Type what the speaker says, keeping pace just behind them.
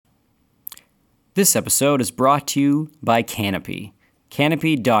This episode is brought to you by Canopy.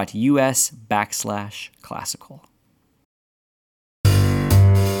 Canopy.us/classical.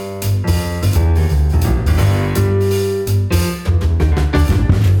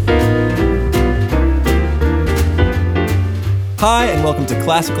 Hi, and welcome to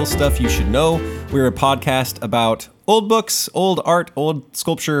Classical Stuff You Should Know. We're a podcast about old books, old art, old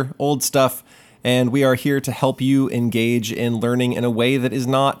sculpture, old stuff, and we are here to help you engage in learning in a way that is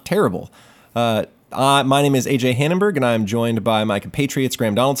not terrible. My name is AJ Hannenberg, and I'm joined by my compatriots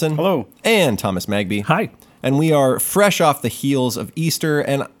Graham Donaldson. Hello. And Thomas Magby. Hi. And we are fresh off the heels of Easter,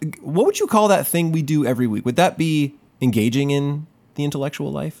 and what would you call that thing we do every week? Would that be engaging in the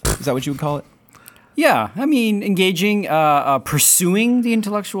intellectual life? Is that what you would call it? Yeah, I mean, engaging, pursuing the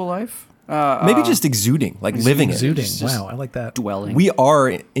intellectual life. Maybe just exuding, like living it. Exuding. Wow, I like that. Dwelling. We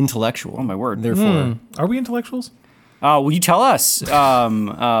are intellectual. Oh, my word. Therefore, Are we intellectuals? Will you tell us,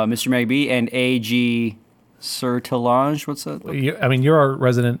 Mr. Magby and A.G. Sertalange? What's that? You're our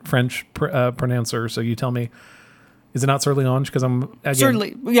resident French pronouncer, so you tell me. Is it not Sertalange? Because I'm again,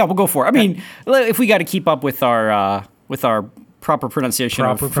 Certainly. Yeah, we'll go for it. I mean, if we got to keep up with our proper pronunciation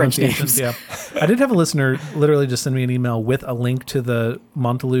of French names. Yeah, I did have a listener literally just send me an email with a link to the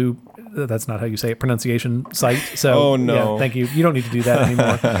Montelou. That's not how you say it. Pronunciation site. So, Oh, no. Yeah, thank you. You don't need to do that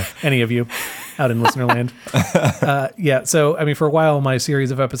anymore. Any of you out in listener land. So I mean, for a while, my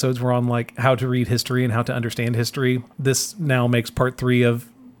series of episodes were on like how to read history and how to understand history. This now makes part 3 of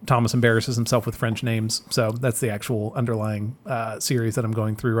Thomas embarrasses himself with French names. So that's the actual underlying series that I'm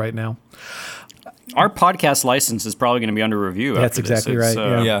going through right now. Our podcast license is probably going to be under review. That's after this. exactly It's,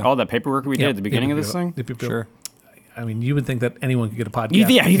 right. Yeah. All that paperwork we did at the beginning of this thing. sure. I mean, you would think that anyone could get a podcast. You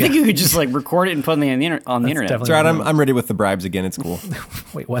think you could just like record it and put it on the internet? definitely- It's all right. I'm ready with the bribes again. It's cool.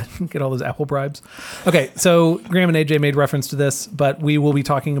 Wait, what? Get all those Apple bribes? Okay, so Graham and AJ made reference to this, but we will be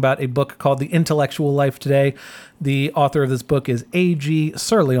talking about a book called The Intellectual Life today. The author of this book is A.G.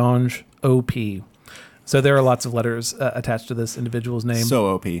 Sertalange, O.P. So there are lots of letters attached to this individual's name. So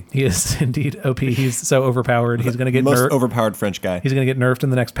OP. He is indeed O.P. He's so overpowered. He's going to get Most nerfed. overpowered French guy. He's going to get nerfed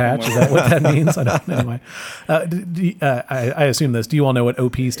in the next patch. Is that what that means? I don't know. Anyway, I assume this. Do you all know what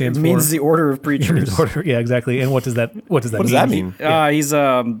OP stands for? It means the Order of Preachers. Yeah, exactly. And what does that What does that mean? He's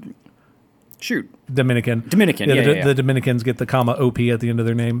Dominican. Yeah, yeah. The Dominicans get the comma OP at the end of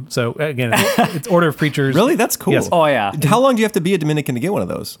their name. So again, it's Order of Preachers. Really? That's cool. Yes. Oh yeah. How long do you have to be a Dominican to get one of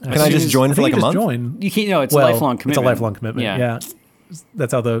those? Can I soon just as- join I for think like a you month? just join. You can't. No, it's a lifelong commitment. It's a lifelong commitment. Yeah.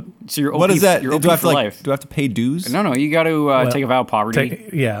 That's how the So you're What OP is that? You're Do OP I have for to life. do I have to pay dues? No. You got to take a vow of poverty.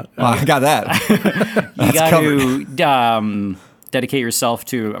 yeah. Oh, I got that. You got to dedicate yourself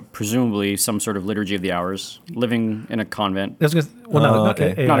to presumably some sort of liturgy of the hours, living in a convent. That's just, well,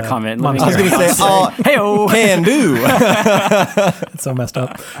 okay. Not a convent. I was living going to say, Hey-o. can do. It's so messed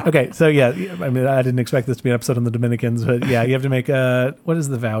up. Okay, so yeah, I mean, I didn't expect this to be an episode on the Dominicans, but yeah, you have to make what is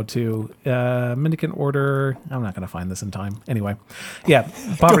the vow to? Dominican order. I'm not going to find this in time. Anyway, yeah,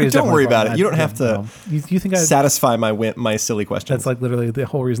 poverty is Don't definitely worry a about problem. it. You don't have to No. You think I? Satisfy my silly questions. That's like literally the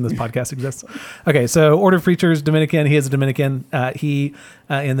whole reason this podcast exists. Okay, so Order of Preachers, Dominican. He is a Dominican.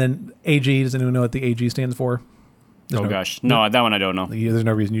 And then AG. Does anyone know what the AG stands for? Oh gosh, no, that one I don't know. There's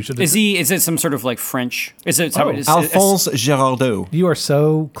no reason you should. Is it some sort of like French? Is it Alphonse Girardot. You are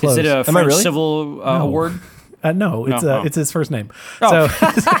so close. Is it a I French really? civil award? No, it's No. it's his first name. Oh. So,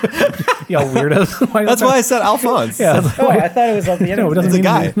 y'all weirdos. That's why I said Alphonse. Yeah, I was like, I thought it was on the end. no, it doesn't It's a mean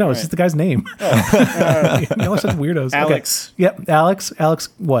guy. No, it's just the guy's name. Y'all are such weirdos. Alex. Okay. Yep, Alex. Alex.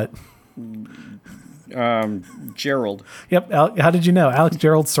 What? Gerald. Yep. How did you know? Alex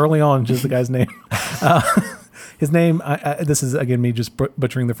Gerald Sertalange is the guy's name. His name. This is again me just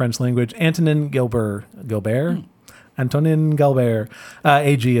butchering the French language. Antonin Gilbert. Antonin Gilbert.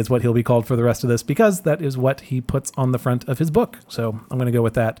 AG is what he'll be called for the rest of this because that is what he puts on the front of his book. So I'm going to go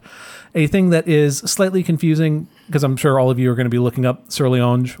with that. A thing that is slightly confusing because I'm sure all of you are going to be looking up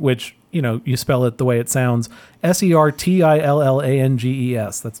Sertalange, which you spell it the way it sounds.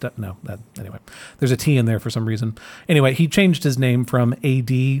 Sertillanges. Anyway. There's a T in there for some reason. Anyway, he changed his name from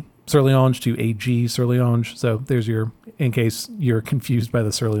AD Sertalange to AG Sertalange. So there's in case you're confused by the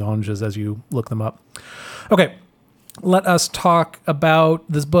Sertalanges as you look them up. Okay. Let us talk about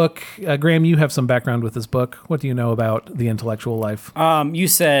this book. Graham, you have some background with this book. What do you know about The Intellectual Life? You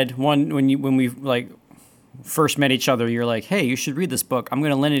said when we like first met each other, you're like, "Hey, you should read this book. I'm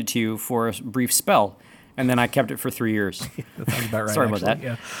going to lend it to you for a brief spell." And then I kept it for 3 years. That sounds about right. Sorry about actually.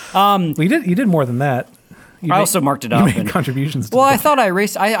 that. Yeah. Well, you did more than that. I also marked it You up. made and- contributions. To Well, the I book. thought I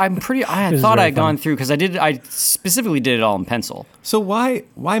erased. I This is thought very I had gone funny. through because I specifically did it all in pencil. So why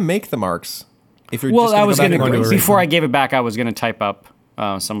make the marks if you're Well, just I was going going to to erase before them. I gave it back. I was going to type up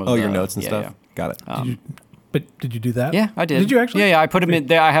some of your notes and stuff. Yeah. Got it. But did you do that? Yeah, I did. Did you actually? Yeah, I put them in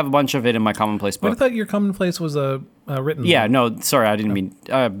there. I have a bunch of it in my commonplace But I book. thought your commonplace was a written. Yeah, no, sorry, I didn't mean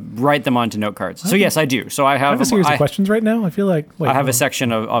write them onto note cards. So yes, I do. So I I have have a series of questions right now. I feel like I have hold a on.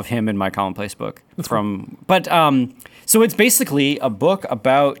 section of him in my commonplace book but so it's basically a book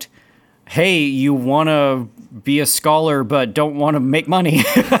about, hey, you want to be a scholar but don't want to make money.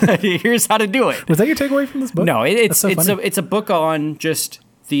 Here's how to do it. Was that your takeaway from this book? No, That's so it's funny. a book on just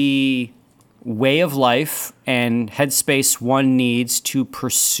the way of life and headspace one needs to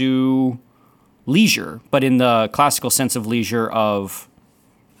pursue leisure, but in the classical sense of leisure of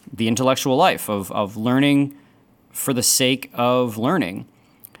the intellectual life, of learning for the sake of learning.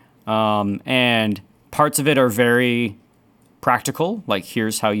 And parts of it are very practical, like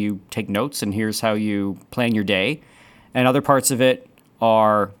here's how you take notes and here's how you plan your day. And other parts of it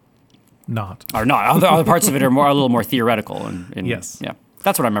are Not. not. Other parts of it are a little more theoretical. And Yes. Yeah.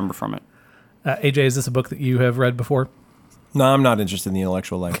 That's what I remember from it. AJ, is this a book that you have read before? No, I'm not interested in the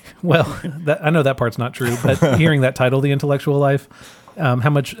intellectual life. Well, I know that part's not true, but hearing that title, "The Intellectual Life," how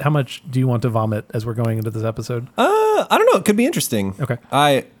much do you want to vomit as we're going into this episode? I don't know. It could be interesting. Okay.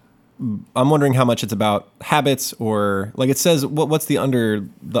 I'm wondering how much it's about habits, or like it says. What's the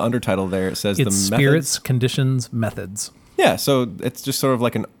undertitle there? It says It's the spirits, methods. conditions, methods. Yeah. So it's just sort of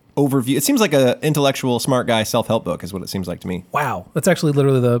like an overview. It seems like a intellectual, smart guy self-help book is what it seems like to me. Wow, that's actually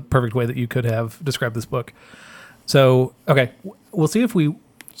literally the perfect way that you could have described this book. So, okay, we'll see if we.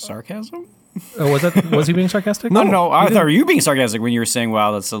 Sarcasm? Was he being sarcastic? No. I thought you were being sarcastic when you were saying,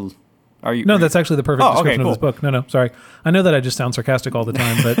 "Wow, that's a." Are you? No, that's actually the perfect Oh, okay, description of this cool. book. No, sorry. I know that I just sound sarcastic all the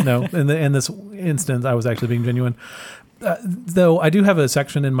time, but no, in this instance, I was actually being genuine. Though I do have a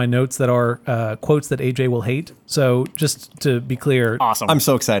section in my notes that are quotes that AJ will hate. So just to be clear, awesome. I'm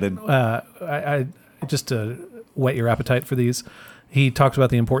so excited. I just to whet your appetite for these. He talks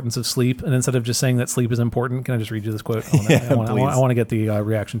about the importance of sleep, and instead of just saying that sleep is important, can I just read you this quote? I want to get the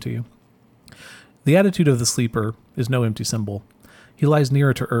reaction to you. The attitude of the sleeper is no empty symbol. He lies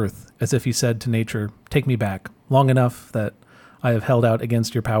nearer to earth, as if he said to nature, "Take me back, long enough that I have held out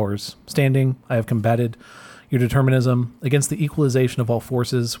against your powers. Standing, I have combated your determinism, against the equalization of all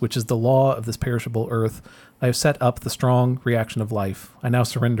forces, which is the law of this perishable earth. I have set up the strong reaction of life. I now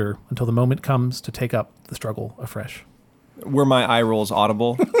surrender until the moment comes to take up the struggle afresh." Were my eye rolls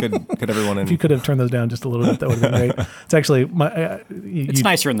audible? Could everyone? If you could have turned those down just a little bit, that would have been great. It's actually it's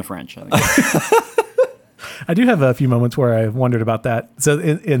nicer in the French, I think. I do have a few moments where I've wondered about that. So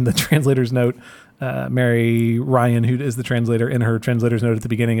in the translator's note, Mary Ryan, who is the translator, in her translator's note at the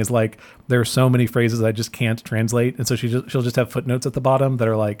beginning is like, there are so many phrases I just can't translate. And so she'll just have footnotes at the bottom that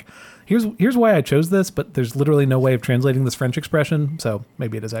are like, here's why I chose this, but there's literally no way of translating this French expression. So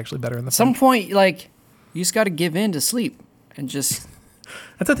maybe it is actually better in the At some French. point, like, you just got to give in to sleep and just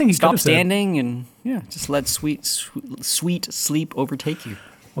That's the thing he could stop have said. standing and, just let sweet sleep overtake you.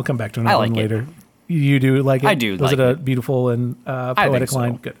 We'll come back to I another like one it. later. You do like it? I do Was like it a it. beautiful and think poetic so.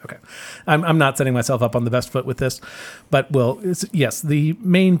 line? Good. Okay. I'm not setting myself up on the best foot with this, but yes, the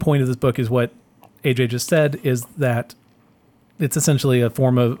main point of this book is what AJ just said, is that it's essentially a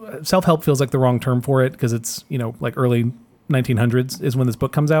form of self-help. Feels like the wrong term for it because it's, like early 1900s is when this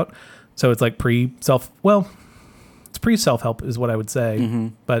book comes out. So it's like it's pre-self-help is what I would say. Mm-hmm.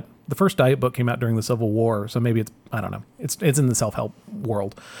 But the first diet book came out during the Civil War. So maybe I don't know. It's in the self-help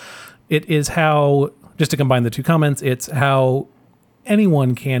world. It is how, just to combine the two comments, it's how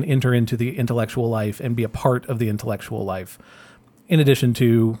anyone can enter into the intellectual life and be a part of the intellectual life, in addition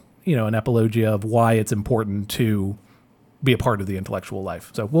to, an apologia of why it's important to be a part of the intellectual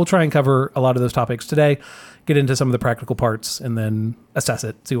life. So we'll try and cover a lot of those topics today, get into some of the practical parts, and then assess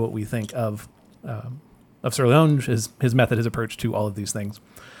it, see what we think of Sir Leonge, his method, his approach to all of these things.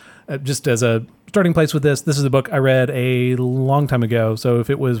 Just as a starting place with this is a book I read a long time ago. So if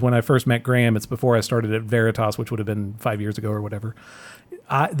it was when I first met Graham, it's before I started at Veritas, which would have been 5 years ago or whatever.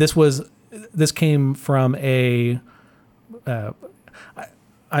 This came from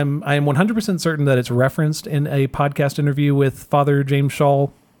I'm 100% certain that it's referenced in a podcast interview with Father James Shaw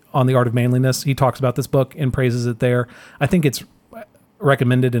on The Art of Manliness. He talks about this book and praises it there. I think it's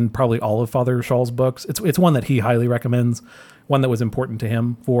recommended in probably all of Father Shaw's books. It's one that he highly recommends, one that was important to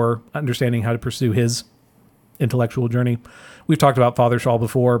him for understanding how to pursue his intellectual journey. We've talked about Father Shaw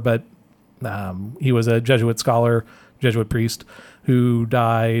before, but he was a Jesuit scholar, Jesuit priest, who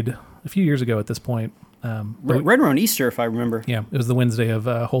died a few years ago at this point. Right around Easter, if I remember. Yeah, it was the Wednesday of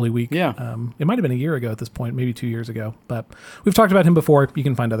Holy Week. Yeah. It might have been a year ago at this point, maybe 2 years ago. But we've talked about him before. You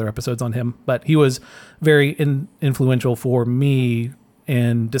can find other episodes on him. But he was very influential for me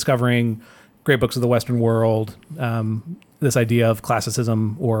in discovering great books of the Western world, this idea of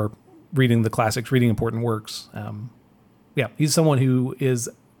classicism or reading the classics, reading important works. He's someone who is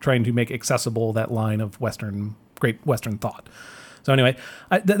trying to make accessible that line of great Western thought. So anyway,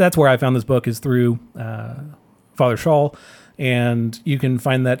 that's where I found this book, is through Father Schall. And you can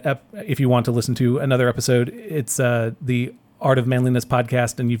find that if you want to listen to another episode. It's the Art of Manliness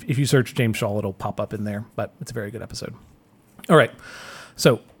podcast. And if you search James Schall, it'll pop up in there. But it's a very good episode. All right.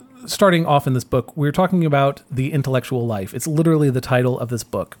 So starting off in this book, we're talking about the intellectual life. It's literally the title of this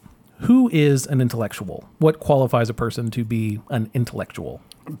book. Who is an intellectual? What qualifies a person to be an intellectual?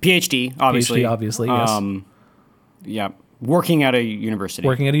 PhD, obviously. PhD, obviously, yes. Yeah. Working at a university.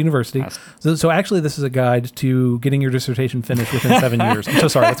 So actually, this is a guide to getting your dissertation finished within 7 years. I'm so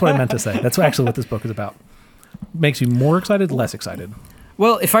sorry. That's what I meant to say. That's actually what this book is about. Makes you more excited, less excited.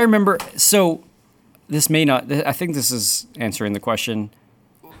 Well, if I remember, so this may not, I think this is answering the question.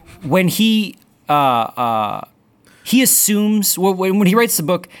 When he assumes, when he writes the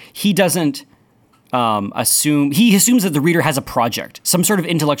book, he doesn't he assumes that the reader has a project, some sort of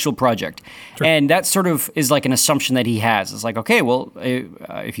intellectual project. Sure. And that sort of is like an assumption that he has. It's like, okay, well,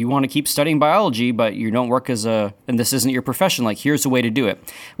 if you want to keep studying biology, but you don't work and this isn't your profession, like here's a way to do it,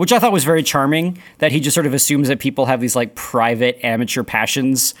 which I thought was very charming, that he just sort of assumes that people have these like private amateur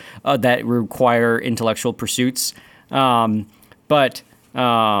passions that require intellectual pursuits. But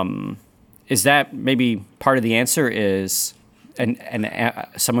is that maybe part of the answer, is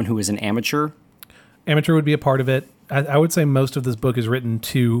someone who is an amateur? Amateur would be a part of it. I would say most of this book is written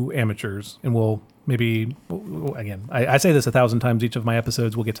to amateurs, and again, I say this 1,000 times each of my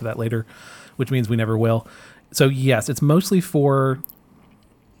episodes. We'll get to that later, which means we never will. So yes, it's mostly for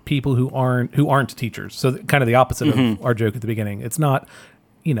people who aren't teachers. So kind of the opposite of our joke at the beginning. It's not,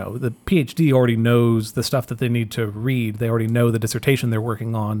 the PhD already knows the stuff that they need to read. They already know the dissertation they're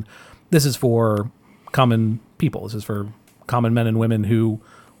working on. This is for common people. This is for common men and women who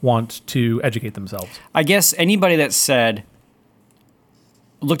want to educate themselves. I guess anybody that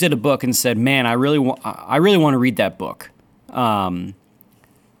looked at a book and said, "Man, I really want to read that book," that's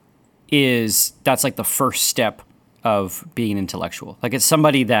like the first step of being an intellectual. Like it's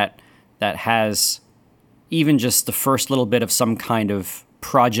somebody that has even just the first little bit of some kind of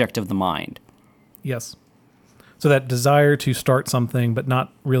project of the mind. Yes. So that desire to start something, but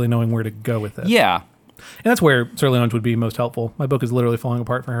not really knowing where to go with it. Yeah. And that's where Sir Leonge would be most helpful. My book is literally falling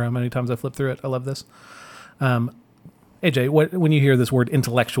apart for her. How many times I flipped through it. I love this. AJ, when you hear this word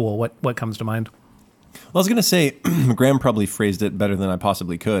intellectual, what comes to mind? Well, I was going to say, Graham probably phrased it better than I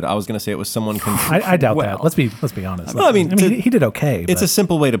possibly could. I was going to say it was someone... I doubt that. Let's be honest. Well, he did okay. It's a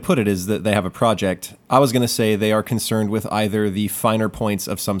simple way to put it, is that they have a project. I was going to say they are concerned with either the finer points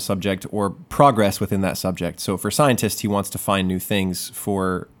of some subject or progress within that subject. So for scientists, he wants to find new things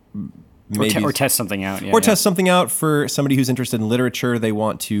for... Or test something out. Test something out. For somebody who's interested in literature, they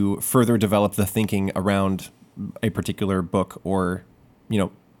want to further develop the thinking around a particular book or,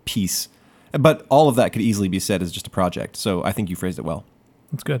 piece. But all of that could easily be said as just a project. So I think you phrased it well.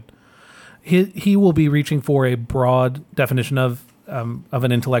 That's good. He will be reaching for a broad definition of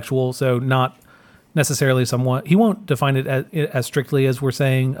an intellectual. So not necessarily someone. He won't define it as strictly as we're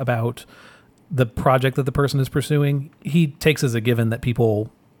saying about the project that the person is pursuing. He takes as a given that people...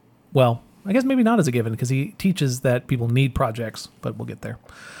 Well, I guess maybe not as a given, because he teaches that people need projects, but we'll get there.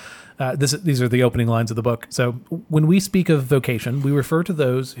 These are the opening lines of the book. So when we speak of vocation, we refer to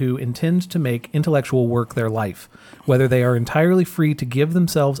those who intend to make intellectual work their life, whether they are entirely free to give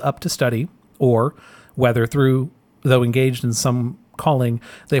themselves up to study, or whether though engaged in some calling,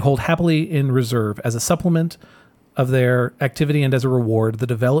 they hold happily in reserve as a supplement of their activity and as a reward, the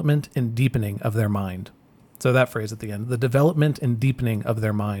development and deepening of their mind. So that phrase at the end, the development and deepening of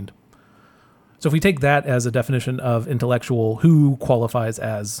their mind. So if we take that as a definition of intellectual, who qualifies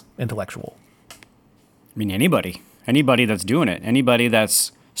as intellectual? I mean, anybody that's doing it, anybody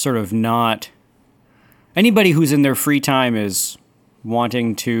that's sort of not, anybody who's in their free time is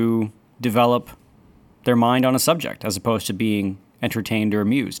wanting to develop their mind on a subject as opposed to being entertained or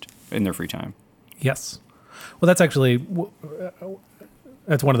amused in their free time. Yes. Well, that's actually,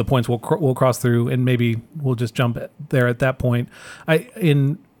 that's one of the points we'll cross through, and maybe we'll just jump there at that point.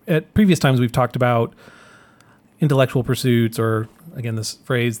 At previous times, we've talked about intellectual pursuits, or again, this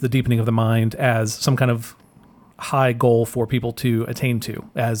phrase, the deepening of the mind, as some kind of high goal for people to attain to,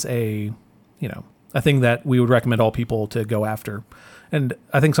 as a thing that we would recommend all people to go after. And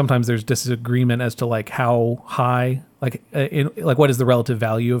I think sometimes there's disagreement as to like how high, what is the relative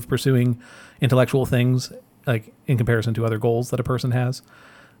value of pursuing intellectual things, like in comparison to other goals that a person has.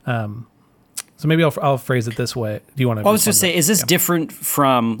 So maybe I'll phrase it this way. Do you want to? I was just say, is this different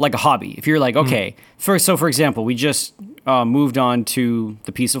from like a hobby? If you're like, okay, for example, we just moved on to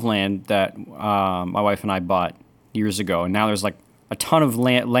the piece of land that my wife and I bought years ago, and now there's like a ton of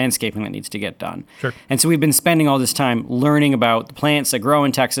landscaping that needs to get done. Sure. And so we've been spending all this time learning about the plants that grow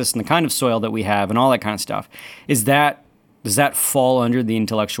in Texas and the kind of soil that we have and all that kind of stuff. Does that fall under the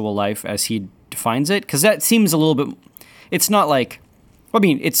intellectual life as he defines it? Because that seems a little bit. It's not like. I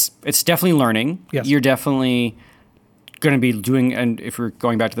mean, it's definitely learning. Yes. You're definitely going to be doing, and if we're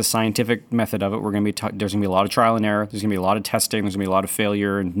going back to the scientific method of it, we're going to be there's going to be a lot of trial and error. There's going to be a lot of testing. There's going to be a lot of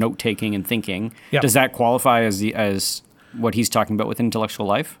failure and note taking and thinking. Yeah. Does that qualify as what he's talking about with intellectual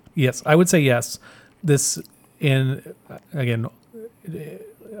life? Yes, I would say yes. This, again,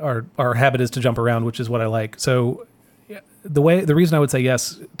 our habit is to jump around, which is what I like. So the reason I would say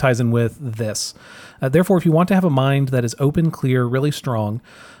yes ties in with this. Therefore, if you want to have a mind that is open, clear, really strong,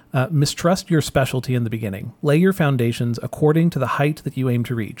 mistrust your specialty in the beginning. Lay your foundations according to the height that you aim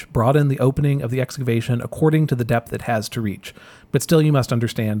to reach. Broaden the opening of the excavation according to the depth it has to reach. But still, you must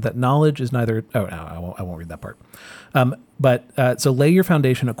understand that knowledge is neither. Oh, no, I won't read that part. So lay your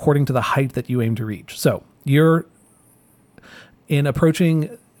foundation according to the height that you aim to reach. So you're in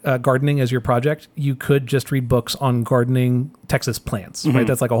approaching gardening as your project. You could just read books on gardening Texas plants, right?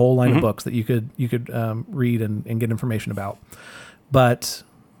 That's like a whole line of books that you could read and get information about. But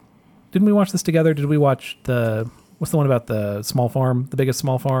didn't we watch this together? Did we watch what's the one about the small farm, the biggest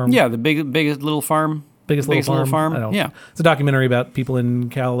small farm? Yeah, the biggest little farm. Biggest little farm. I don't know. Yeah. It's a documentary about people in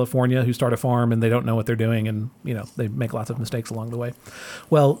California who start a farm and they don't know what they're doing, and they make lots of mistakes along the way.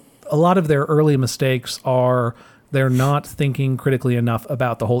 Well, a lot of their early mistakes are they're not thinking critically enough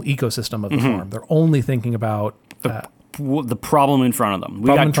about the whole ecosystem of the farm. They're only thinking about the problem in front of them. We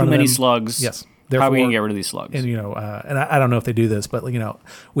got too many slugs. Yes. How are we going to get rid of these slugs? And and I don't know if they do this, but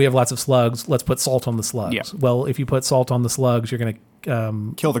we have lots of slugs. Let's put salt on the slugs. Yeah. Well, if you put salt on the slugs, you're going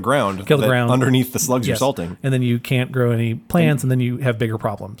to kill the ground. Kill the ground underneath the slugs you're Yes. salting. And then you can't grow any plants, and then you have bigger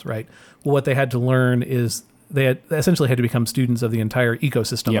problems, right? Well, what they had to learn is they essentially had to become students of the entire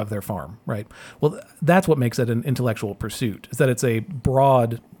ecosystem Yeah. of their farm, right? Well, that's what makes it an intellectual pursuit, is that it's a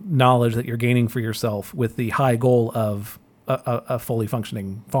broad knowledge that you're gaining for yourself with the high goal of a fully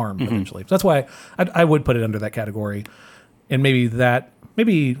functioning farm, eventually. So that's why I would put it under that category. And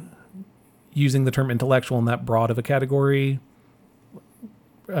maybe using the term intellectual in that broad of a category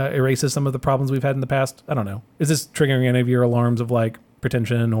erases some of the problems we've had in the past. I don't know. Is this triggering any of your alarms of like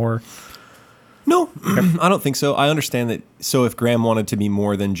pretension or? No, I don't think so. I understand that. So if Graham wanted to be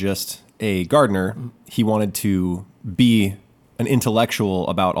more than just a gardener, he wanted to be an intellectual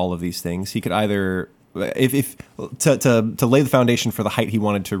about all of these things. He could either, if to lay the foundation for the height he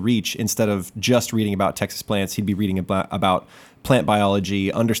wanted to reach, instead of just reading about Texas plants, he'd be reading about plant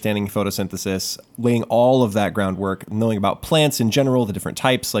biology, understanding photosynthesis, laying all of that groundwork, knowing about plants in general, the different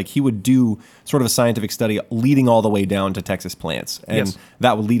types. Like he would do sort of a scientific study leading all the way down to Texas plants. And Yes.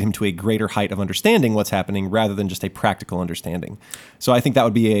 that would lead him to a greater height of understanding what's happening rather than just a practical understanding. So I think that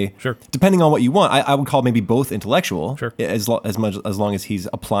would be Sure. depending on what you want, I would call maybe both intellectual, Sure. as long as he's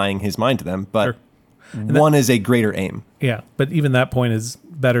applying his mind to them. But Sure. one is a greater aim. Yeah, but even that point is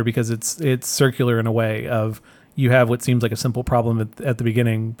better because it's circular in a way of you have what seems like a simple problem at the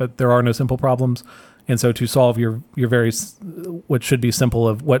beginning, but there are no simple problems. And so to solve your what should be simple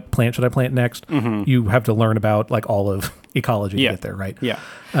of what plant should I plant next, you have to learn about like all of ecology to get there, right? Yeah.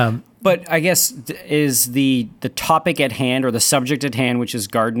 But I guess is the topic at hand or the subject at hand, which is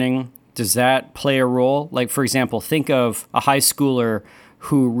gardening, does that play a role? Like, for example, think of a high schooler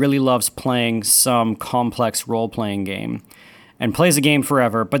who really loves playing some complex role-playing game and plays a game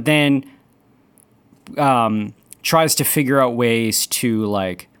forever, but then tries to figure out ways to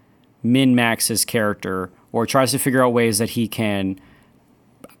like min-max his character, or tries to figure out ways that he can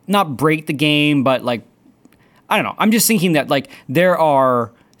not break the game, but like, I don't know. I'm just thinking that like there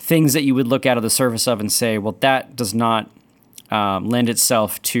are things that you would look at the surface of and say, well, that does not lend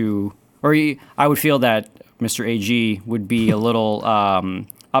itself to, or I would feel that Mr. AG would be a little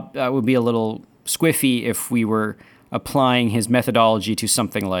would be a little squiffy if we were applying his methodology to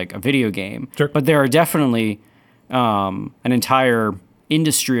something like a video game. Sure. But there are definitely an entire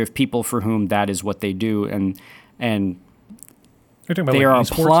industry of people for whom that is what they do, and You're talking about they like are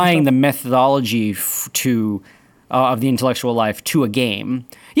esports and applying the stuff? methodology to of the intellectual life to a game.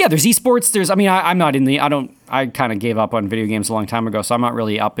 Yeah, there's esports. I'm not in the. I kind of gave up on video games a long time ago, so I'm not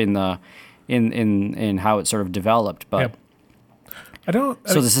really up in the in how it sort of developed. But Yeah.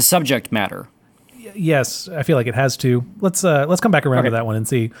 so there's a subject matter. Yes, I feel like it has to. Let's come back around to that one and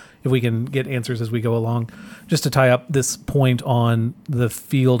see if we can get answers as we go along. Just to tie up this point on the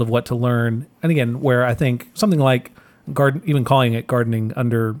field of what to learn, and again, where I think something like even calling it gardening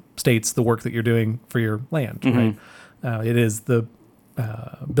understates the work that you're doing for your land. Right? It is the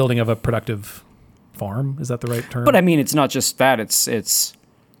building of a productive farm. Is that the right term? But I mean, it's not just that. It's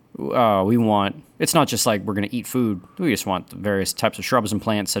not just like we're going to eat food. We just want the various types of shrubs and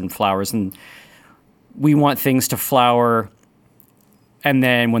plants and flowers, and we want things to flower. And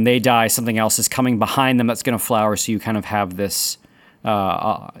then when they die, something else is coming behind them that's going to flower. So you kind of have this.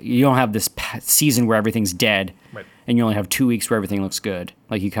 You don't have this season where everything's dead, right, and you only have 2 weeks where everything looks good.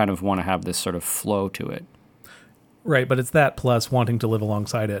 Like you kind of want to have this sort of flow to it. Right, but it's that plus wanting to live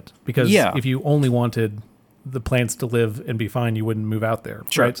alongside it. Because if you only wanted the plants to live and be fine, you wouldn't move out there.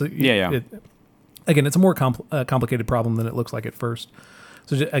 Sure. Right? So Yeah. Again, it's a more complicated problem than it looks like at first.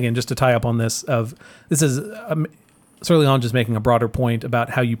 So again, just to tie up on this, this is Sir Leon just making a broader point about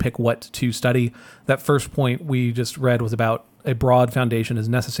how you pick what to study. That first point we just read was about a broad foundation is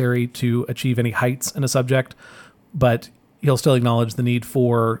necessary to achieve any heights in a subject, but he'll still acknowledge the need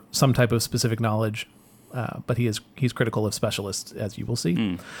for some type of specific knowledge. But he's critical of specialists, as you will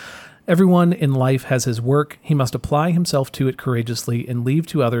see. Everyone in life has his work. He must apply himself to it courageously and leave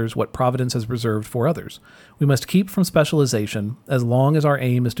to others what Providence has reserved for others. We must keep from specialization as long as our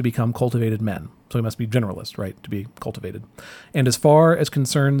aim is to become cultivated men. So we must be generalists, right, to be cultivated. And as far as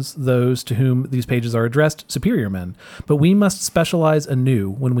concerns those to whom these pages are addressed, superior men. But we must specialize anew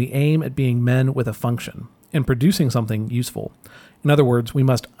when we aim at being men with a function and producing something useful. In other words, we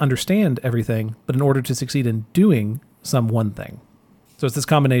must understand everything, but in order to succeed in doing some one thing. So it's this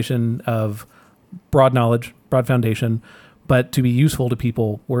combination of broad knowledge, broad foundation, but to be useful to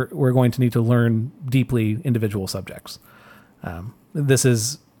people, we're going to need to learn deeply individual subjects. This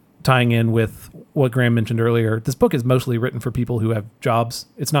is tying in with what Graham mentioned earlier. This book is mostly written for people who have jobs.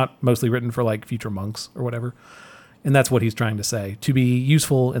 It's not mostly written for like future monks or whatever. And that's what he's trying to say. To be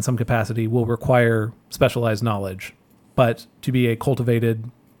useful in some capacity will require specialized knowledge, but to be a cultivated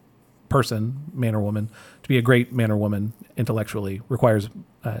person, man or woman, to be a great man or woman intellectually requires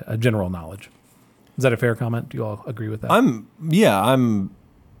a general knowledge. Is that a fair comment? Do you all agree with that? I'm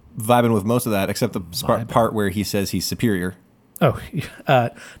vibing with most of that, except the part where he says he's superior. Oh,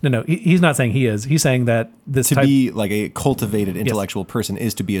 no, he's not saying he is. He's saying that be like a cultivated intellectual person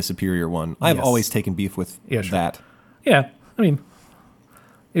is to be a superior one. I've always taken beef with that. Yeah, I mean,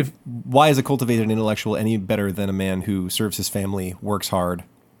 why is a cultivated intellectual any better than a man who serves his family, works hard?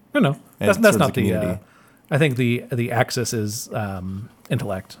 No, that's not the community. I think the axis is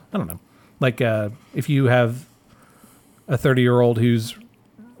intellect. I don't know. Like if you have a 30-year-old who's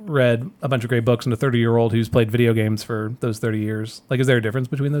read a bunch of great books and a 30-year-old who's played video games for those 30 years, like, is there a difference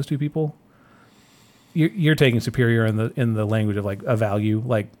between those two people? You're taking superior in the language of like a value.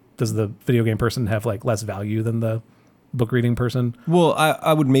 Like, does the video game person have like less value than the book reading person? Well,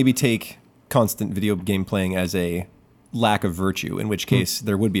 I would maybe take constant video game playing as a lack of virtue, in which case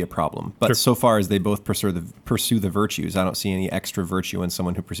there would be a problem. But so far as they both pursue the virtues, I don't see any extra virtue in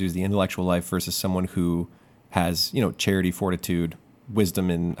someone who pursues the intellectual life versus someone who has, charity, fortitude, wisdom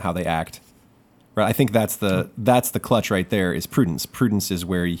in how they act. Right? I think that's the clutch right there is prudence. Prudence is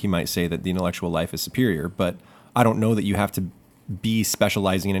where he might say that the intellectual life is superior, but I don't know that you have to be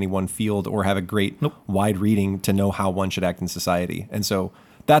specializing in any one field or have a great wide reading to know how one should act in society. And so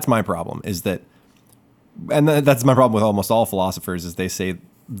that's my problem that's my problem with almost all philosophers is they say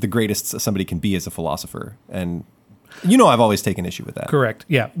the greatest somebody can be is a philosopher. And I've always taken issue with that. Correct.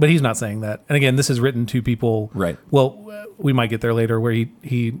 Yeah. But he's not saying that. And again, this is written to people. Right. Well, we might get there later where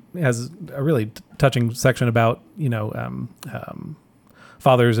he has a really touching section about,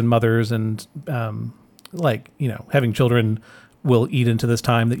 fathers and mothers and having children will eat into this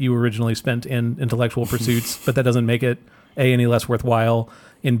time that you originally spent in intellectual pursuits, but that doesn't make it A, any less worthwhile,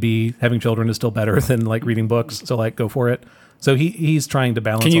 and B, having children is still better than like reading books. So like go for it. So he's trying to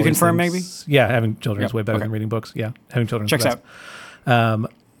balance. Can you confirm maybe? Yeah, having children is way better than reading books. Yeah, having children checks is the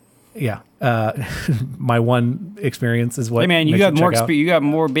best. My one experience is what. Hey man, you got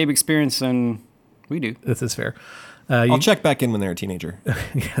more babe experience than we do. This is fair. I'll check back in when they're a teenager.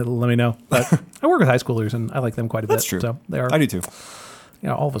 Let me know. But I work with high schoolers and I like them quite a bit. That's true. So they are. I do too.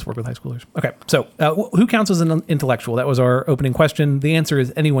 All of us work with high schoolers. Okay, so who counts as an intellectual? That was our opening question. The answer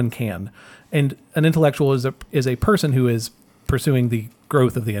is anyone can. And an intellectual is a person who is pursuing the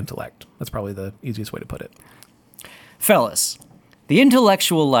growth of the intellect. That's probably the easiest way to put it. Fellas, the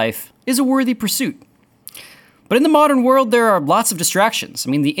intellectual life is a worthy pursuit. But in the modern world, there are lots of distractions. I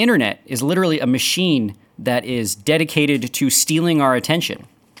mean, the internet is literally a machine that is dedicated to stealing our attention.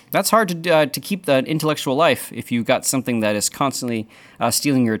 That's hard to keep the intellectual life if you've got something that is constantly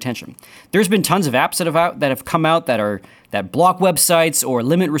stealing your attention. There's been tons of apps that have come out that block websites or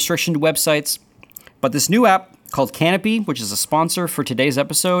limit restriction to websites. But this new app called Canopy, which is a sponsor for today's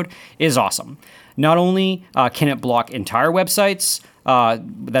episode, is awesome. Not only can it block entire websites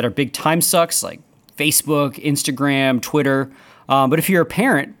that are big time sucks like Facebook, Instagram, Twitter, but if you're a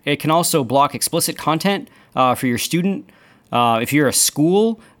parent, it can also block explicit content for your student. If you're a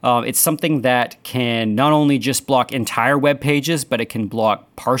school, it's something that can not only just block entire web pages, but it can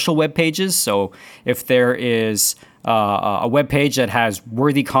block partial web pages. So if there is a web page that has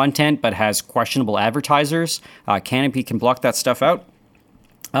worthy content but has questionable advertisers, Canopy can block that stuff out.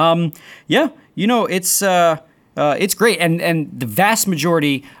 It's great. And the vast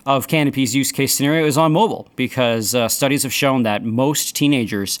majority of Canopy's use case scenario is on mobile because studies have shown that most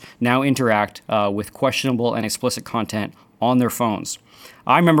teenagers now interact with questionable and explicit content on their phones.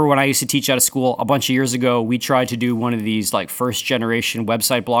 I remember when I used to teach out of school a bunch of years ago, we tried to do one of these like first generation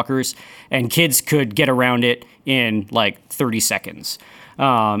website blockers, and kids could get around it in like 30 seconds.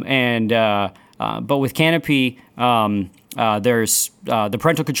 But with Canopy, there's the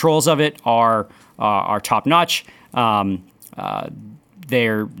parental controls of it are top notch. There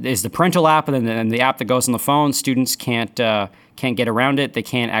is the parental app, and then the app that goes on the phone. Students can't get around it. They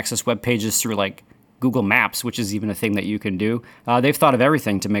can't access web pages through like Google Maps, which is even a thing that you can do. They've thought of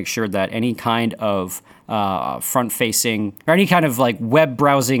everything to make sure that any kind of front-facing or any kind of like web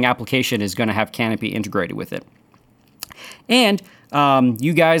browsing application is going to have Canopy integrated with it. And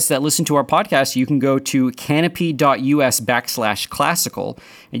you guys that listen to our podcast, you can go to canopy.us/classical,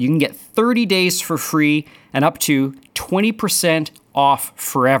 and you can get 30 days for free and up to 20% off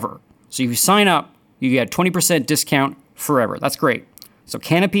forever. So if you sign up, you get 20% discount forever. That's great. So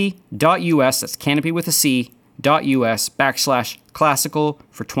canopy.us, that's canopy with a C, .us/classical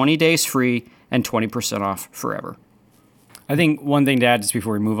for 20 days free and 20% off forever. I think one thing to add just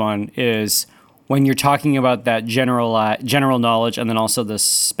before we move on is when you're talking about that general knowledge and then also the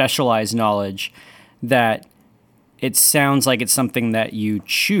specialized knowledge, that it sounds like it's something that you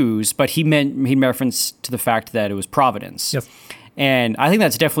choose, but he reference to the fact that it was providence. Yes. And I think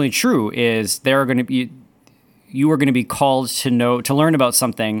that's definitely true, is you are going to be called to learn about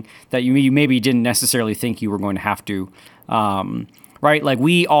something that you maybe didn't necessarily think you were going to have to, right? Like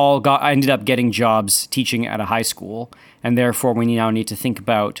we all ended up getting jobs teaching at a high school, and therefore we now need to think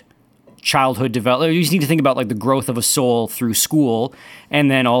about childhood development. You just need to think about like the growth of a soul through school,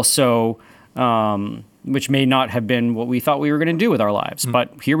 and then also, which may not have been what we thought we were going to do with our lives,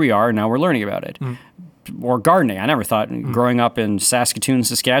 but here we are, and now we're learning about it. Or gardening. I never thought growing up in Saskatoon,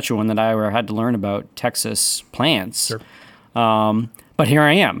 Saskatchewan, that I had to learn about Texas plants. Sure. But here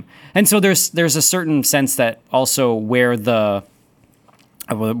I am. And so there's a certain sense that also where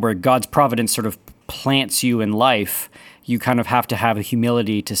God's providence sort of plants you in life, you kind of have to have a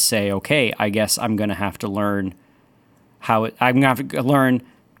humility to say, okay, I guess I'm going to have to learn I'm going to have to learn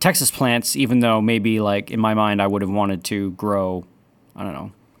Texas plants, even though maybe like in my mind I would have wanted to grow, I don't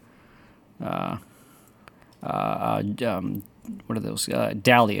know, what are those?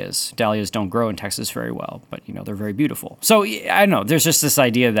 Dahlias. Dahlias don't grow in Texas very well, but they're very beautiful. So I don't know. There's just this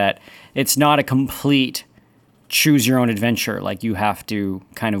idea that it's not a complete choose your own adventure. Like you have to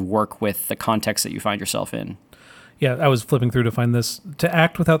kind of work with the context that you find yourself in. Yeah, I was flipping through to find this. To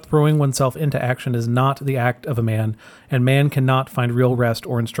act without throwing oneself into action is not the act of a man, and man cannot find real rest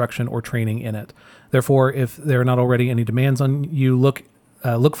or instruction or training in it. Therefore, if there are not already any demands on you, look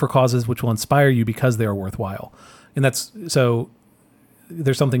for causes which will inspire you because they are worthwhile. And that's so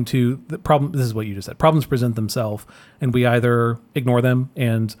there's something to the problem. This is what you just said. Problems present themselves, and we either ignore them,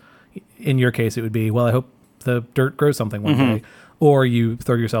 and in your case, it would be, well, I hope the dirt grows something one day, or you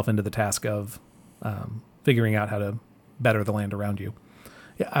throw yourself into the task of figuring out how to better the land around you.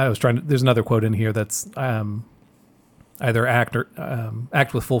 Yeah, there's another quote in here that's either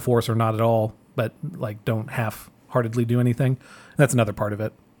act with full force or not at all, but like don't half-heartedly do anything. That's another part of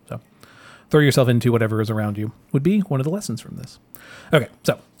it. So throw yourself into whatever is around you would be one of the lessons from this. Okay,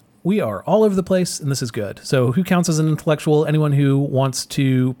 so we are all over the place, and this is good. So who counts as an intellectual? Anyone who wants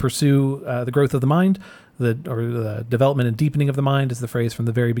to pursue the growth of the mind, the development and deepening of the mind is the phrase from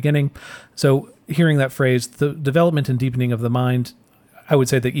the very beginning. So hearing that phrase, the development and deepening of the mind, I would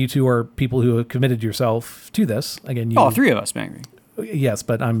say that you two are people who have committed yourself to this. Again, all three of us, maybe. Yes,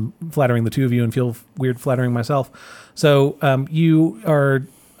 but I'm flattering the two of you and feel weird flattering myself. So you are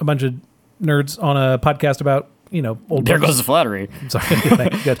a bunch of nerds on a podcast about, old There books. goes the flattery. I'm sorry.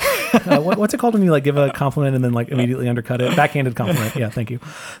 Good. What's it called when you like give a compliment and then like immediately undercut it? Backhanded compliment. Yeah, thank you.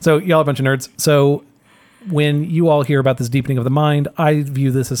 So y'all are a bunch of nerds. So when you all hear about this deepening of the mind, I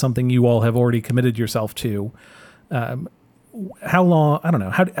view this as something you all have already committed yourself to. How long? I don't know.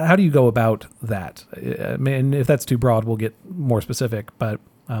 How do you go about that? And if that's too broad, we'll get more specific. But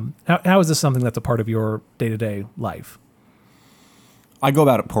How is this something that's a part of your day-to-day life? I go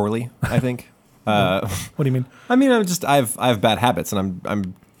about it poorly, I think. What do you mean? I mean, I have bad habits, and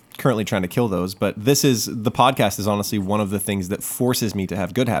I'm currently trying to kill those. But the podcast is honestly one of the things that forces me to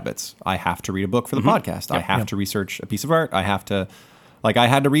have good habits. I have to read a book for the podcast. I have to research a piece of art. I have to, I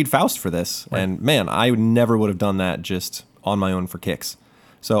had to read Faust for this, and man, I never would have done that just on my own for kicks.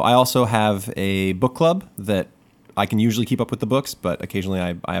 So I also have a book club that I can usually keep up with the books, but occasionally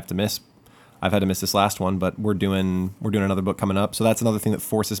I have to miss. I've had to miss this last one, but we're doing another book coming up. So that's another thing that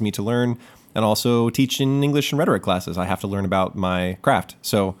forces me to learn, and also teach in English and rhetoric classes. I have to learn about my craft.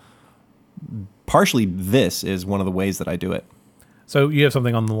 So partially this is one of the ways that I do it. So you have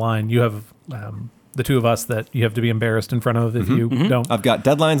something on the line. You have the two of us that you have to be embarrassed in front of if you don't. I've got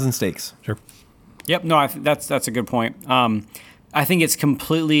deadlines and stakes. Sure. Yep. No, that's a good point. I think it's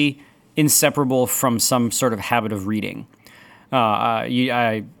completely inseparable from some sort of habit of reading. For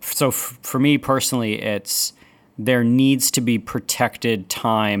me personally, there needs to be protected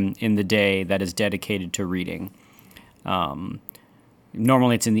time in the day that is dedicated to reading.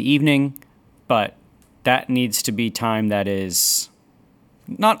 Normally it's in the evening, but that needs to be time that is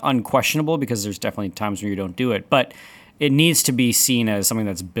not unquestionable, because there's definitely times when you don't do it, but it needs to be seen as something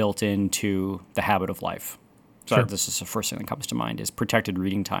that's built into the habit of life. So Sure. This is the first thing that comes to mind, is protected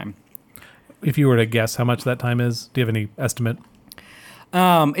reading time. If you were to guess how much that time is, do you have any estimate?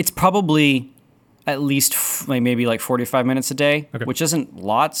 It's probably at least maybe 45 minutes a day, Okay. which isn't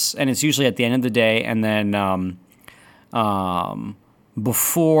lots, and it's usually at the end of the day, and then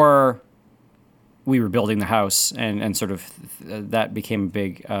before we were building the house, and sort of that became a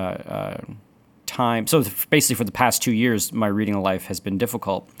big time. So basically, for the past 2 years, my reading life has been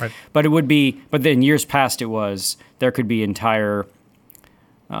difficult. Right. But then years past, there could be entire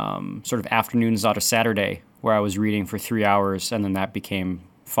sort of afternoons out of Saturday where I was reading for 3 hours, and then that became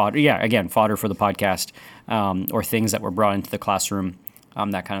fodder. Yeah, again, fodder for the podcast, or things that were brought into the classroom,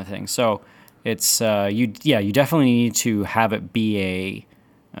 that kind of thing. So it's you definitely need to have it be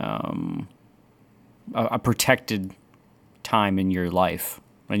a protected time in your life,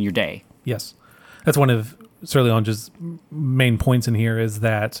 in your day. Yes. That's one of Sirleon's main points in here, is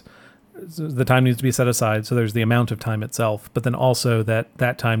that the time needs to be set aside. So there's the amount of time itself, but then also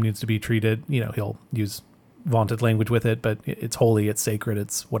that time needs to be treated, he'll use vaunted language with it, but it's holy, it's sacred,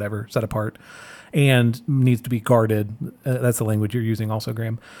 it's whatever, set apart, and needs to be guarded. That's the language you're using also,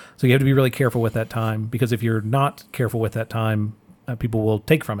 Graham. So you have to be really careful with that time, because if you're not careful with that time, people will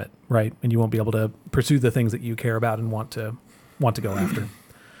take from it, right? And you won't be able to pursue the things that you care about and want to go after.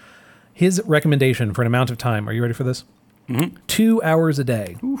 His recommendation for an amount of time, are you ready for this? 2 hours a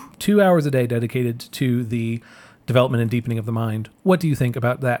day. Ooh. 2 hours a day dedicated to the development and deepening of the mind. What do you think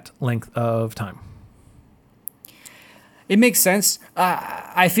about that length of time? It makes sense.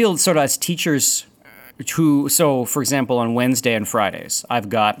 I feel sort of as teachers so for example, on Wednesday and Fridays, I've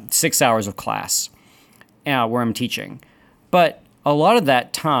got 6 hours of class where I'm teaching. But a lot of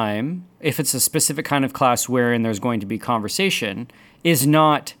that time, if it's a specific kind of class wherein there's going to be conversation, is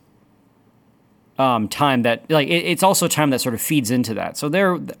not time that, it's also time that sort of feeds into that. So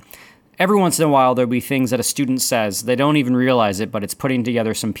every once in a while, there'll be things that a student says, they don't even realize it, but it's putting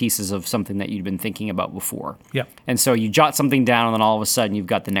together some pieces of something that you'd been thinking about before. Yeah. And so you jot something down, and then all of a sudden you've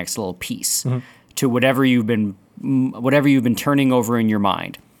got the next little piece to whatever you've been turning over in your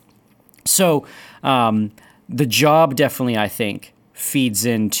mind. So the job definitely, I think, feeds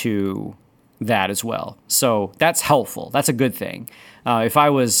into that as well. So that's helpful. That's a good thing. If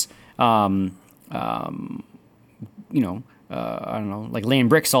I was, I don't know, laying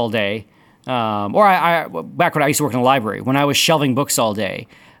bricks all day, or I back when I used to work in a library, when I was shelving books all day,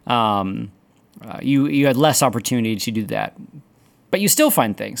 you had less opportunity to do that. But you still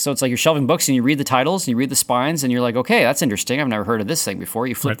find things. So it's like you're shelving books and you read the titles and you read the spines and you're like, okay, that's interesting. I've never heard of this thing before.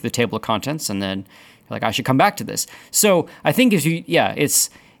 You flip to the table of contents and then you're like, I should come back to this. So I think it's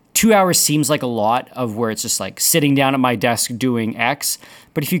 2 hours seems like a lot of where it's just like sitting down at my desk doing X.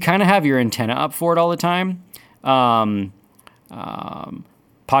 But if you kind of have your antenna up for it all the time,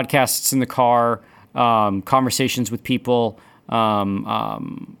 podcasts in the car, conversations with people, I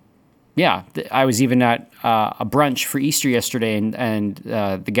was even at a brunch for Easter yesterday, and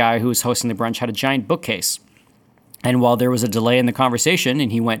the guy who was hosting the brunch had a giant bookcase. And while there was a delay in the conversation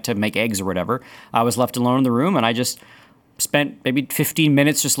and he went to make eggs or whatever, I was left alone in the room, and I just spent maybe 15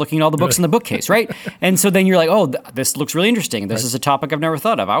 minutes just looking at all the books in the bookcase, right? And so then you're like, oh, this looks really interesting. This is a topic I've never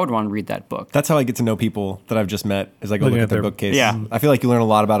thought of. I would want to read that book. That's how I get to know people that I've just met, is I go look at their bookcase. Yeah. I feel like you learn a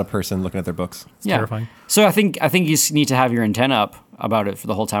lot about a person looking at their books. It's terrifying. So I think you need to have your antenna up about it for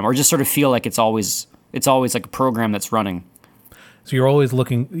the whole time, or just sort of feel like it's always like a program that's running. So you're always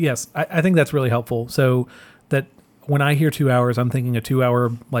looking. Yes, I think that's really helpful. So that when I hear 2 hours, I'm thinking a 2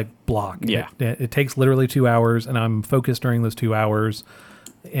 hour like block. Yeah. It takes literally 2 hours, and I'm focused during those 2 hours.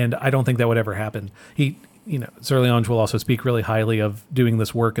 And I don't think that would ever happen. Sir Leonge will also speak really highly of doing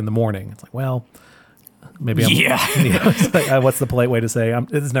this work in the morning. It's like, well, maybe I'm. Yeah. It's like, what's the polite way to say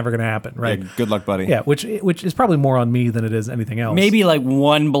it's never going to happen, right? Yeah, good luck, buddy. Yeah, which is probably more on me than it is anything else. Maybe like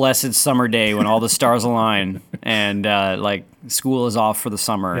one blessed summer day when all the stars align and like school is off for the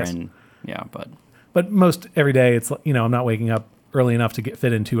summer. Yes. And yeah, But most every day, it's I'm not waking up early enough to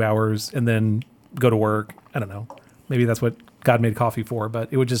fit in 2 hours and then go to work. I don't know. Maybe that's what God made coffee for, but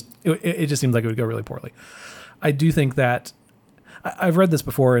it just seems like it would go really poorly. I do think that I've read this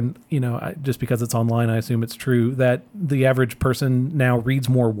before, and just because it's online, I assume it's true that the average person now reads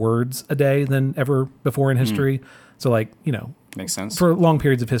more words a day than ever before in history. So, makes sense. For long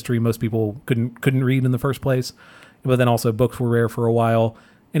periods of history, most people couldn't read in the first place, but then also books were rare for a while.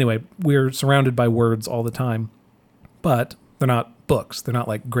 Anyway, we're surrounded by words all the time, but they're not books. They're not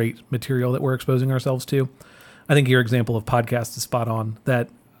like great material that we're exposing ourselves to. I think your example of podcast is spot on, that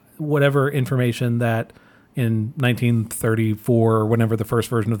whatever information that in 1934 or whenever the first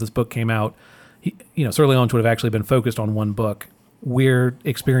version of this book came out, Sir Leonge would have actually been focused on one book. We're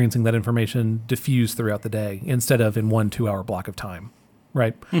experiencing that information diffused throughout the day instead of in 1 2 hour block of time,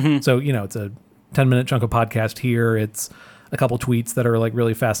 right? Mm-hmm. So, it's a 10-minute chunk of podcast here. It's a couple tweets that are like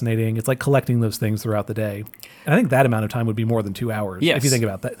really fascinating. It's like collecting those things throughout the day. And I think that amount of time would be more than 2 hours. Yes. If you think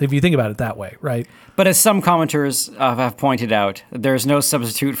about that. If you think about it that way, right? But as some commenters have pointed out, there's no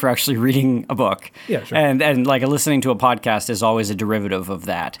substitute for actually reading a book. Yeah, sure. And like listening to a podcast is always a derivative of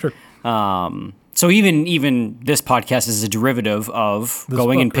that. Sure. So even this podcast is a derivative of This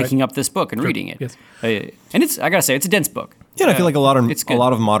going book, and picking right? up this book and reading it. Yes. And I gotta say, it's a dense book. Yeah, and I feel like it's a good.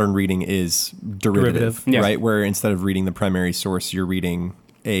 lot of modern reading is derivative, Yeah. right? Where instead of reading the primary source, you're reading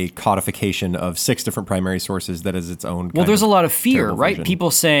a codification of 6 different primary sources that is its own. Well, there's a lot of fear, terrible right? version.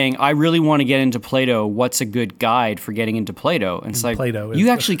 People saying, I really want to get into Plato. What's a good guide for getting into Plato? And it's like, Plato is you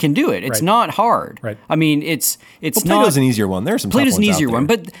the- actually can do it. It's Right. not hard. Right. I mean, it's Well, not. Plato's an easier one. There's some Plato's tough an ones easier out one,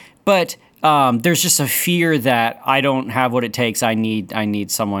 there. but there's just a fear that I don't have what it takes. I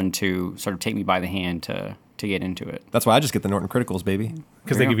need someone to sort of take me by the hand to get into it. That's why I just get the Norton Criticals, baby.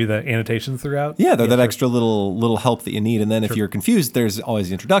 Because they give you the annotations throughout. Yeah, they're that sure. extra little help that you need. And then if you're confused, there's always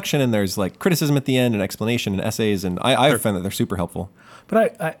the introduction and there's like criticism at the end and explanation and essays. And I find that they're super helpful.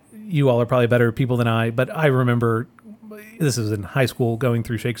 But you all are probably better people than I, but I remember this was in high school going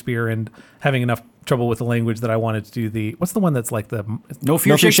through Shakespeare and having enough trouble with the language that I wanted to do what's the one that's like the No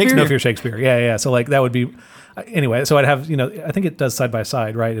Fear No Fear Shakespeare? No Fear Shakespeare. Yeah. So like that would be, anyway, so I'd have, I think it does side by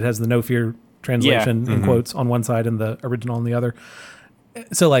side, right? It has the No Fear translation in quotes on one side and the original on the other.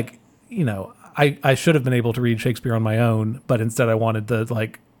 So like, I should have been able to read Shakespeare on my own, but instead I wanted the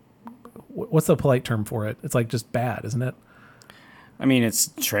like, what's the polite term for it? It's like just bad, isn't it? I mean,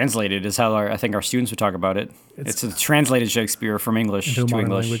 it's translated is how I think our students would talk about it. It's a translated Shakespeare from English into a to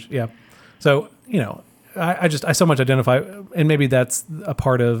modern English. language. Yeah. So, I so much identify, and maybe that's a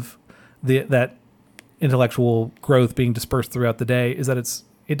part of that intellectual growth being dispersed throughout the day, is that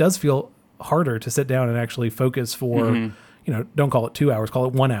it does feel harder to sit down and actually focus for, don't call it 2 hours, call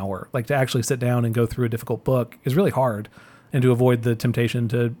it 1 hour. Like to actually sit down and go through a difficult book is really hard, and to avoid the temptation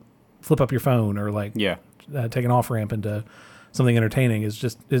to flip up your phone or like Yeah. take an off ramp into something entertaining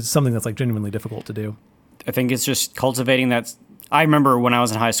is something that's like genuinely difficult to do. I think it's just cultivating that. I remember when I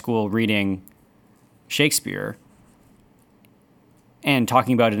was in high school reading Shakespeare and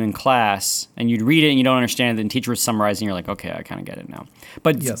talking about it in class, and you'd read it and you don't understand it, and the teacher would summarize, and you're like, okay, I kind of get it now.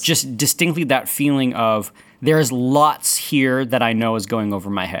 But Yes. just distinctly that feeling of there's lots here that I know is going over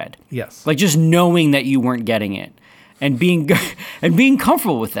my head. Yes. Like just knowing that you weren't getting it and being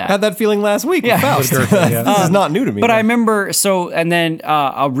comfortable with that. Had that feeling last week. Yeah. With Faust. With Goethe, yeah. This is not new to me. But I remember, and then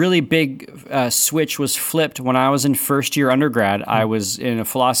a really big switch was flipped when I was in first year undergrad. I was in a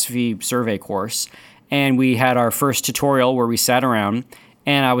philosophy survey course, and we had our first tutorial where we sat around,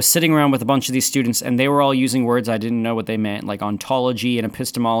 and I was sitting around with a bunch of these students, and they were all using words I didn't know what they meant, like ontology and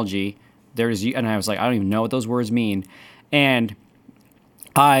epistemology. And I was like, I don't even know what those words mean. And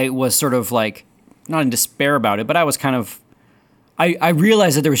I was sort of like, not in despair about it, but I was kind of, I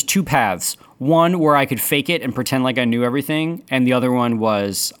realized that there was 2 paths. One where I could fake it and pretend like I knew everything, and the other one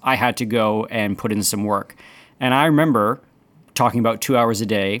was I had to go and put in some work. And I remember talking about 2 hours a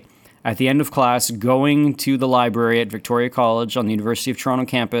day, at the end of class, going to the library at Victoria College on the University of Toronto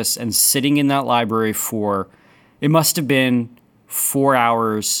campus and sitting in that library for, it must have been 4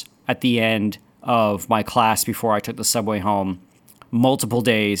 hours at the end of my class before I took the subway home, multiple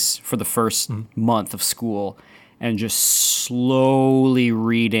days for the first month of school. and just slowly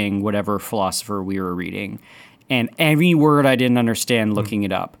reading whatever philosopher we were reading. And every word I didn't understand, looking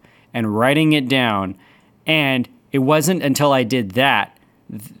it up and writing it down. And it wasn't until I did that,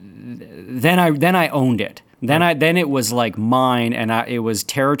 then I owned it. Then it was like mine, and it was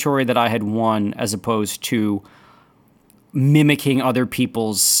territory that I had won, as opposed to mimicking other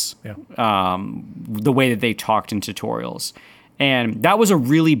people's the way that they talked in tutorials. And that was a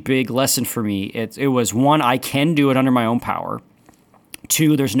really big lesson for me. It was, one, I can do it under my own power.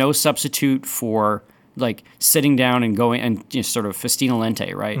 Two, there's no substitute for like sitting down and going and just sort of festina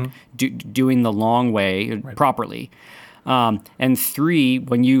lente, right? Doing the long way properly. And three,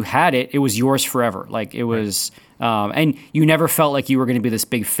 when you had it, it was yours forever. Like it was, and you never felt like you were going to be this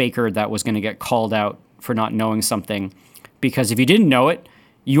big faker that was going to get called out for not knowing something. Because if you didn't know it,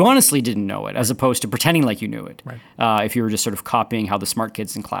 you honestly didn't know it, as opposed to pretending like you knew it. Right. If you were just sort of copying how the smart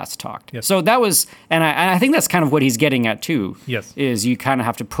kids in class talked. Yes. So that was, and I think that's kind of what he's getting at too. Yes. Is you kind of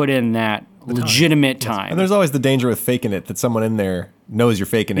have to put in that legitimate time. And there's always the danger with faking it, that someone in there knows you're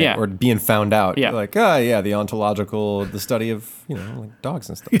faking it, or being found out. Yeah. Like, the ontological, the study of, like dogs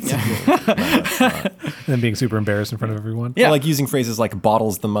and stuff. And then being super embarrassed in front of everyone. Yeah. Or like using phrases like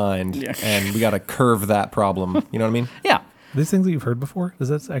bottles the mind, and we got to curve that problem. You know what I mean? Yeah. These things that you've heard before, is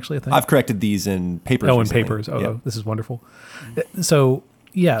that actually a thing? I've corrected these in papers. Oh, in recently. papers. Oh, this is wonderful. So,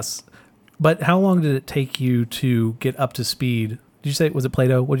 yes. But how long did it take you to get up to speed? Did you say, was it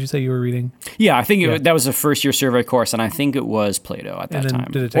Plato? What did you say you were reading? Yeah, I think that was a first year survey course, and I think it was Plato at that And then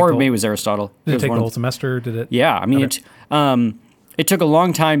time. did it take Or the maybe it was Aristotle. Did it was take one the of whole semester? Did it? Yeah, I mean, Okay. it took a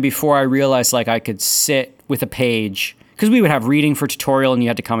long time before I realized like I could sit with a page, because we would have reading for tutorial and you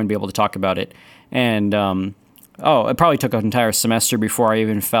had to come and be able to talk about it. And it probably took an entire semester before I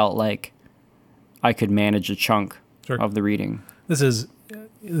even felt like I could manage a chunk of the reading. This is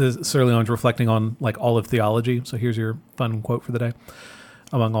Sir Leon's reflecting on like all of theology. So here's your fun quote for the day,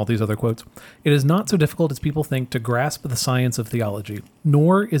 among all these other quotes. It is not so difficult as people think to grasp the science of theology,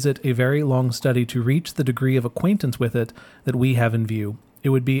 nor is it a very long study to reach the degree of acquaintance with it that we have in view. It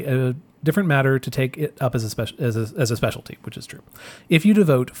would be a different matter to take it up as a specialty, which is true. If you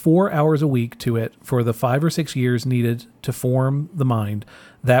devote 4 hours a week to it for the 5 or 6 years needed to form the mind,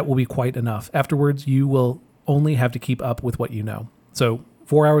 that will be quite enough. Afterwards, you will only have to keep up with what you know. So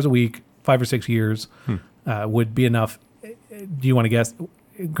 4 hours a week, 5 or 6 years would be enough. Do you want to guess?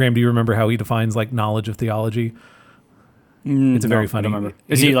 Graham, do you remember how he defines like knowledge of theology? It's a very funny. I don't remember.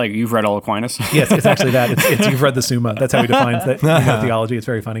 Is he like, you've read all Aquinas? Yes, it's actually that. It's you've read the Summa. That's how he defines that theology. It's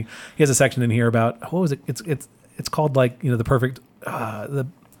very funny. He has a section in here about what was it? It's called like the perfect the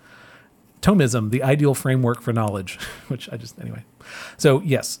Thomism, the ideal framework for knowledge. Which anyway. So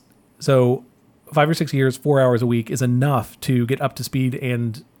yes, 5 or 6 years, 4 hours a week is enough to get up to speed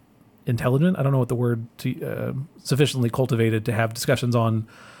and intelligent. I don't know what the word sufficiently cultivated to have discussions on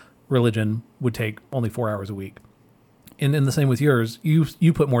religion would take only 4 hours a week. And the same with yours,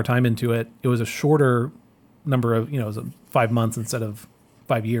 you put more time into it. It was a shorter number of, it was 5 months instead of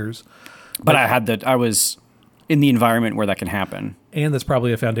 5 years. But I was in the environment where that can happen. And that's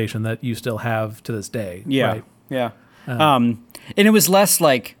probably a foundation that you still have to this day. Yeah. Right? Yeah. And it was less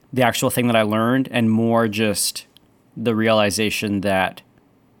like the actual thing that I learned and more just the realization that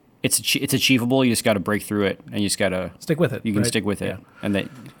it's achievable. You just got to break through it, and you just got to stick with it. You can stick with it, and that.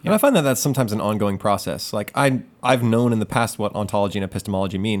 And I find that that's sometimes an ongoing process. Like I've known in the past what ontology and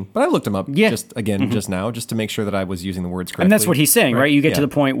epistemology mean, but I looked them up just now, just to make sure that I was using the words correctly. And that's what he's saying, right? You get to the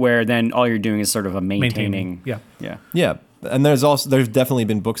point where then all you're doing is sort of a maintaining. Yeah. And there's definitely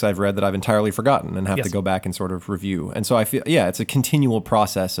been books I've read that I've entirely forgotten and have to go back and sort of review. And so I feel, it's a continual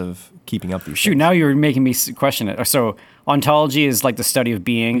process of keeping up these things. Now you're making me question it. So ontology is like the study of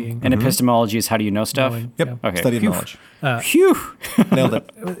being. And epistemology is how do you know stuff? Knowing, Yep. Okay. Study of knowledge. Phew. Nailed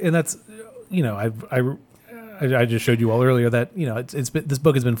it. And that's, I just showed you all earlier that, this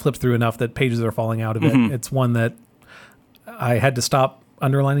book has been flipped through enough that pages are falling out of it. It's one that I had to stop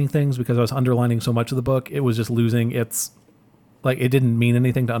underlining things because I was underlining so much of the book. It was just losing its, like, it didn't mean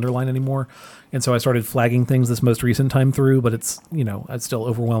anything to underline anymore. And so I started flagging things this most recent time through, but it's, I'm still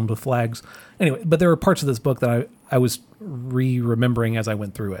overwhelmed with flags. Anyway, but there were parts of this book that I was remembering as I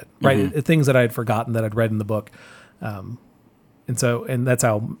went through it, right? Things that I had forgotten that I'd read in the book. And that's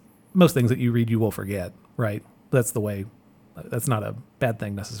how most things that you read, you will forget, right? That's the way. That's not a bad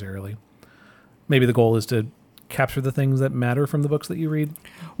thing necessarily. Maybe the goal is to capture the things that matter from the books that you read.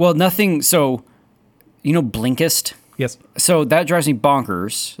 Well, nothing. So, Blinkist. Yes. So that drives me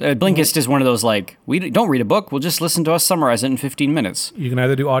bonkers. Blinkist is one of those like, we don't read a book. We'll just listen to us summarize it in 15 minutes. You can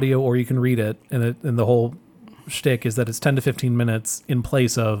either do audio or you can read it, and the whole shtick is that it's 10 to 15 minutes in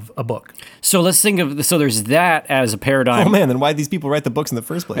place of a book. So let's think of, so there's that as a paradigm. Oh man, then why did these people write the books in the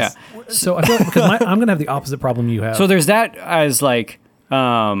first place? Yeah. So I feel like, because I'm going to have the opposite problem you have. So there's that as like,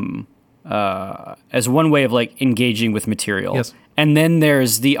 as one way of like engaging with material. Yes. And then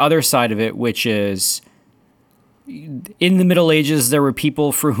there's the other side of it, which is in the Middle Ages, there were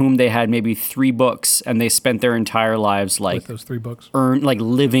people for whom they had maybe 3 books and they spent their entire lives like with those 3 books. like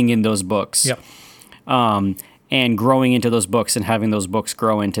living in those books. Yep. And growing into those books and having those books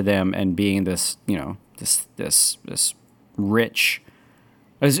grow into them and being this, you know, this rich,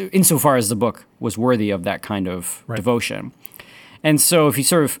 as insofar as the book was worthy of that kind of devotion. And so if you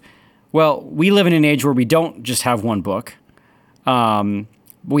sort of, well, we live in an age where we don't just have one book.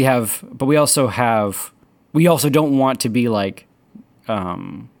 We also don't want to be like, I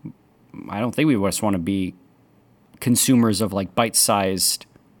don't think we just want to be consumers of like bite-sized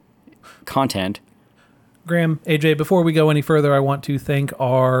content. Graham, AJ, before we go any further, I want to thank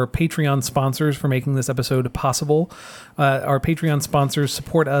our Patreon sponsors for making this episode possible. Our Patreon sponsors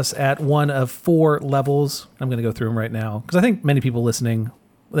support us at one of 4 levels. I'm going to go through them right now because I think many people listening,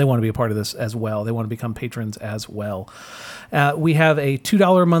 they want to be a part of this as well. They want to become patrons as well. We have a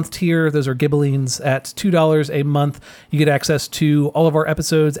 $2 a month tier. Those are Gibelines. At $2 a month, you get access to all of our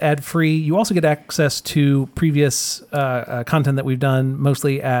episodes ad-free. You also get access to previous content that we've done,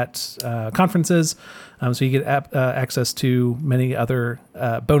 mostly at conferences. So you get access to many other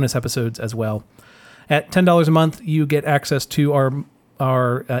bonus episodes as well. At $10 a month, you get access to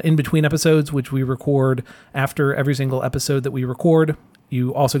our in-between episodes, which we record after every single episode that we record.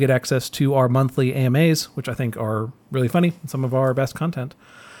 You also get access to our monthly AMAs, which I think are really funny, some of our best content.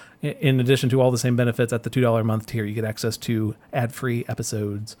 In addition to all the same benefits at the $2 a month tier, you get access to ad-free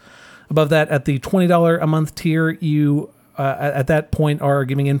episodes. Above that, at the $20 a month tier, you at that point are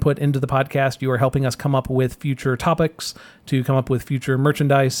giving input into the podcast. You are helping us come up with future topics, to come up with future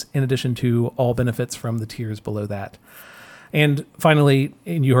merchandise, in addition to all benefits from the tiers below that. And finally,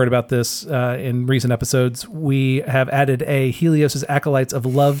 and you heard about this in recent episodes, we have added a Helios' Acolytes of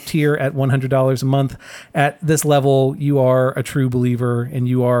Love tier at $100 a month. At this level, you are a true believer and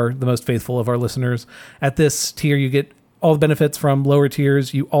you are the most faithful of our listeners. At this tier, you get all the benefits from lower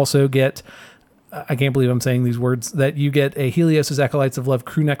tiers. You also get, I can't believe I'm saying these words, that you get a Helios' Acolytes of Love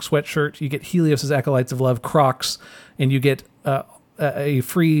crew neck sweatshirt, you get Helios' Acolytes of Love Crocs, and you get a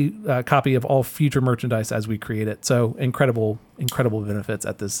free copy of all future merchandise as we create it. So incredible benefits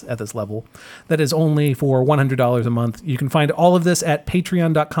at this level. That is only for $100 a month. You can find all of this at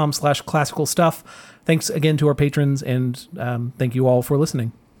patreon.com/classicalstuff. Thanks again to our patrons, and thank you all for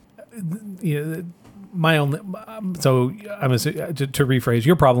listening. To rephrase,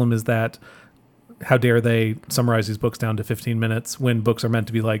 your problem is that how dare they summarize these books down to 15 minutes when books are meant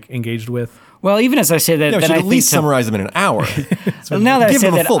to be like engaged with? Well, even as I say that, Yeah, we then should I at least think summarize them in an hour. well, now that I Give say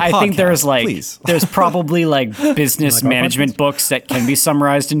them a that, full I think there's podcast, like please. there's probably like business Like our management books that can be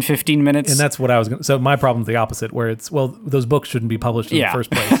summarized in 15 minutes. And that's what I was going to. So my problem's the opposite, where it's, well, those books shouldn't be published in Yeah. the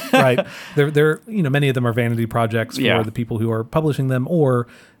first place, right? They're many of them are vanity projects for Yeah. the people who are publishing them, or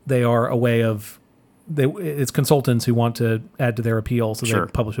they are a way of, it's consultants who want to add to their appeal, so Sure.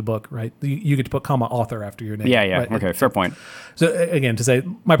 they publish a book, right? You get to put comma author after your name. yeah. Right? Okay, fair point. So again, to say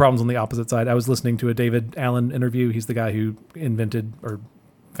my problem's on the opposite side. I was listening to a David Allen interview. He's the guy who invented or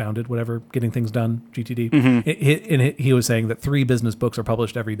founded whatever Getting Things Done, GTD. And he was saying that 3 business books are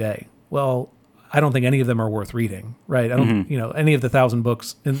published every day. Well, I don't think any of them are worth reading, right? I don't, any of the 1,000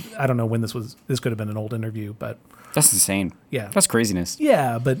 books. And I don't know when this was. This could have been an old interview, but That's insane. Yeah. That's craziness.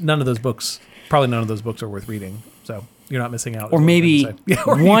 yeah, but none of those books are worth reading. So you're not missing out. Or is what I'm maybe trying to say.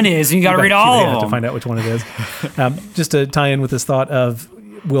 Yeah, one is, and you got to read all yeah, of to them. find out which one it is. Just to tie in with this thought of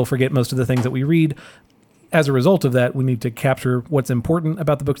we'll forget most of the things that we read. As a result of that, we need to capture what's important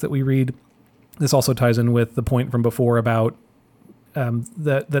about the books that we read. This also ties in with the point from before about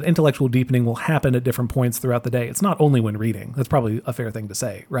that intellectual deepening will happen at different points throughout the day. It's not only when reading. That's probably a fair thing to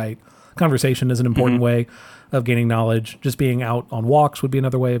say, right? Conversation is an important way of gaining knowledge. Just being out on walks would be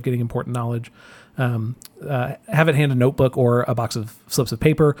another way of getting important knowledge. Have at hand a notebook or a box of slips of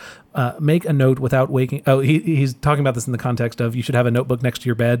paper. Make a note without waking. Oh, he's talking about this in the context of you should have a notebook next to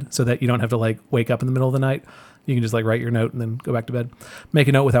your bed so that you don't have to like wake up in the middle of the night. You can just like write your note and then go back to bed. Make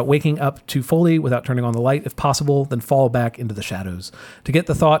a note without waking up too fully, without turning on the light if possible, then fall back into the shadows. To get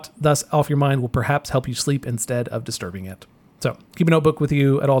the thought thus off your mind will perhaps help you sleep instead of disturbing it. So keep a notebook with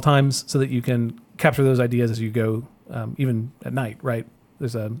you at all times so that you can capture those ideas as you go, even at night, right?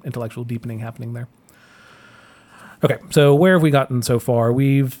 There's an intellectual deepening happening there. Okay, so where have we gotten so far?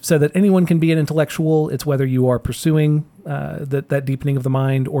 We've said that anyone can be an intellectual. It's whether you are pursuing that deepening of the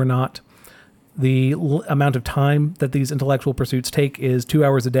mind or not. The amount of time that these intellectual pursuits take is 2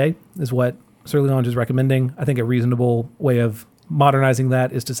 hours a day, is what Sirleonge is recommending. I think a reasonable way of modernizing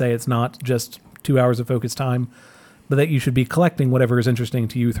that is to say it's not just 2 hours of focused time, but that you should be collecting whatever is interesting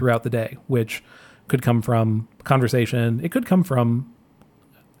to you throughout the day, which could come from conversation. It could come from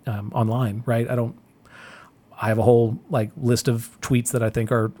online, right? I have a whole list of tweets that I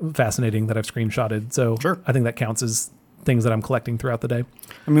think are fascinating that I've screenshotted. So Sure. I think that counts as things that I'm collecting throughout the day.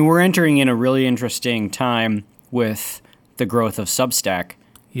 I mean, we're entering in a really interesting time with the growth of Substack,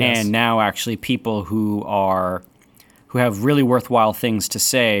 Yes. and now actually people who have really worthwhile things to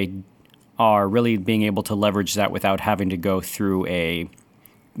say are really being able to leverage that without having to go through a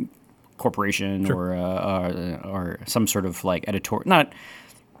corporation Sure. or some sort of editorial.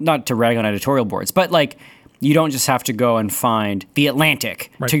 Not to rag on editorial boards, but you don't just have to go and find The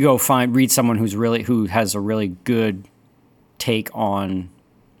Atlantic Right. to go read someone who has a really good take on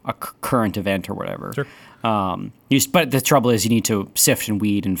a current event or whatever. Sure. But the trouble is you need to sift and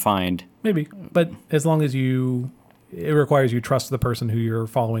weed and find. Maybe, but as long as it requires you trust the person who you're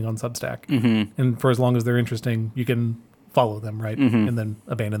following on Substack. Mm-hmm. And for as long as they're interesting, you can follow them, right? Mm-hmm. And then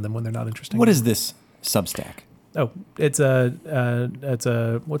abandon them when they're not interesting. What is this Substack? Oh, it's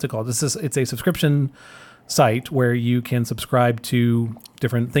a what's it called? It's a subscription site where you can subscribe to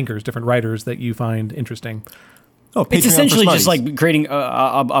different thinkers, different writers that you find interesting. Oh, It's Patreon essentially for just Smarties. like creating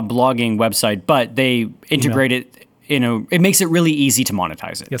a blogging website, but they integrate it. It makes it really easy to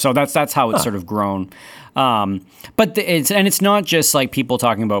monetize it. Yep. So that's how it's sort of grown. But it's not just like people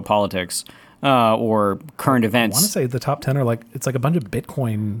talking about politics or current I events. want to say the top 10 are it's like a bunch of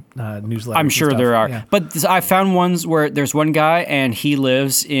Bitcoin newsletters. I'm and sure stuff. there are. Yeah. But I found ones where there's one guy and he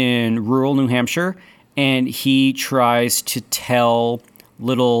lives in rural New Hampshire and he tries to tell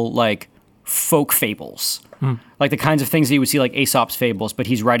little folk fables. Like the kinds of things that you would see like Aesop's fables, but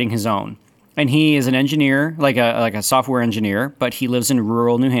he's writing his own. And he is an engineer, like a software engineer, but he lives in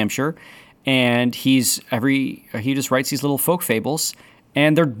rural New Hampshire and he just writes these little folk fables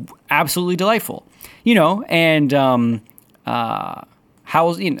and they're absolutely delightful. And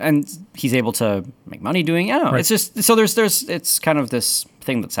and he's able to make money doing it. I don't know. Right. It's just so there's it's kind of this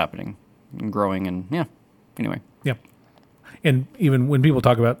thing that's happening and growing and yeah. Anyway. Yeah. And even when people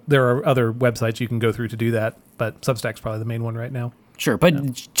talk about, there are other websites you can go through to do that, but Substack's probably the main one right now. Sure,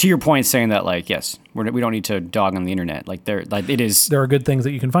 but to your point, saying that yes, we don't need to dog on the internet. It is. There are good things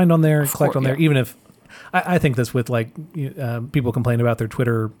that you can find on there, collect on there, yeah. even if I think this with people complain about their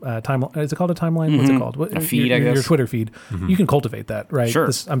Twitter timeline. Is it called a timeline? What's it called? A feed, your, I guess. Your Twitter feed. You can cultivate that, right? Sure.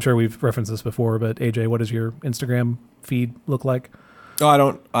 I'm sure we've referenced this before, but AJ, what does your Instagram feed look like? Oh, I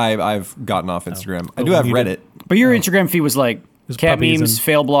don't. I've gotten off Instagram. I do Oh, have you Reddit But your Instagram feed was like Just cat puppies memes, and-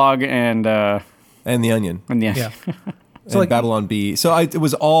 fail blog, and and The Onion Yeah. and Babylon Bee. So it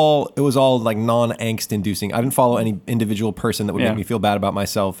was all like non-angst inducing. I didn't follow any individual person that would Yeah. make me feel bad about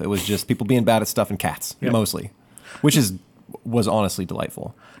myself. It was just people being bad at stuff and cats mostly, which was honestly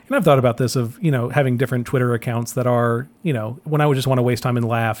delightful. And I've thought about this of, having different Twitter accounts that are, when I would just want to waste time and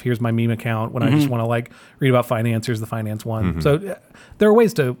laugh, here's my meme account. When I just want to read about finance, here's the finance one. So there are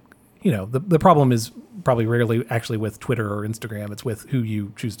ways to, the problem is probably rarely actually with Twitter or Instagram. It's with who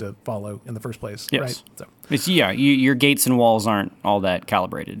you choose to follow in the first place. Yes. Right. So, it's your gates and walls aren't all that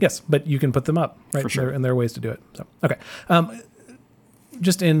calibrated. yes, but you can put them up, right? For sure. And there are ways to do it. So, okay.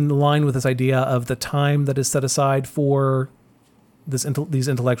 Just in line with this idea of the time that is set aside for these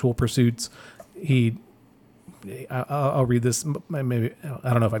intellectual pursuits, I'll read this. Maybe I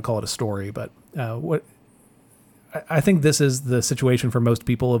don't know if I'd call it a story, but I think this is the situation for most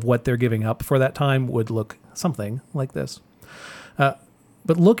people of what they're giving up for that time would look something like this.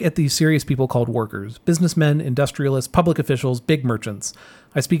 But look at these serious people called workers, businessmen, industrialists, public officials, big merchants.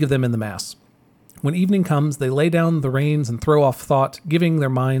 I speak of them in the mass. When evening comes, they lay down the reins and throw off thought, giving their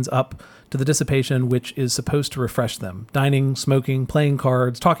minds up to the dissipation which is supposed to refresh them, dining, smoking, playing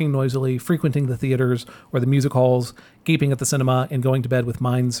cards, talking noisily, frequenting the theaters or the music halls, gaping at the cinema, and going to bed with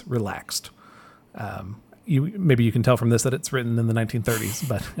minds relaxed. Maybe you can tell from this that it's written in the 1930s,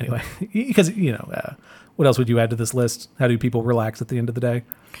 but anyway, because, what else would you add to this list? How do people relax at the end of the day?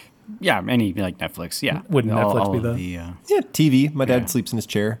 Yeah, any like Netflix. Yeah, Wouldn't Netflix all be of the- Yeah, TV. My dad Yeah. sleeps in his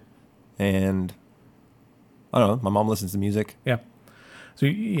chair, and I don't know. My mom listens to music. Yeah. So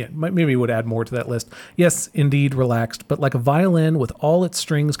yeah, maybe would add more to that list. Yes, indeed, relaxed, but like a violin with all its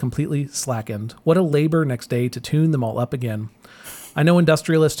strings completely slackened. What a labor next day to tune them all up again. I know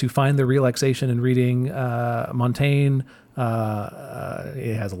industrialists who find their relaxation in reading Montaigne.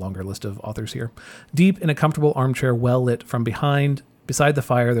 It has a longer list of authors here. Deep in a comfortable armchair, well lit from behind Beside the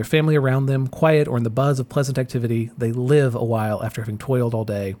fire, their family around them, quiet or in the buzz of pleasant activity, they live a while after having toiled all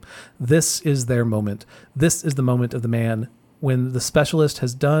day. This is their moment. This is the moment of the man when the specialist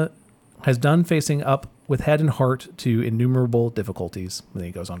has done facing up with head and heart to innumerable difficulties. And then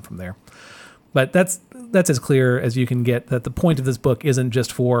he goes on from there. But that's as clear as you can get that the point of this book isn't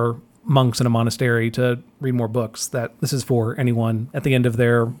just for monks in a monastery to read more books, that this is for anyone at the end of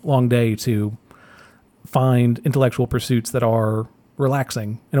their long day to find intellectual pursuits that are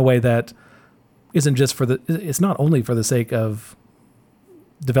relaxing in a way that isn't just it's not only for the sake of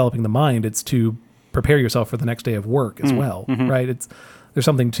developing the mind, it's to prepare yourself for the next day of work as well, right? There's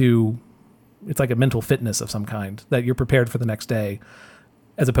something it's like a mental fitness of some kind, that you're prepared for the next day,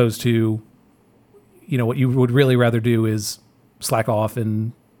 as opposed to, what you would really rather do is slack off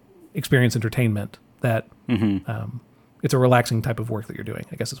and experience entertainment. That it's a relaxing type of work that you're doing,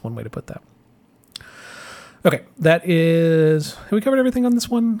 I guess is one way to put that. Okay, have we covered everything on this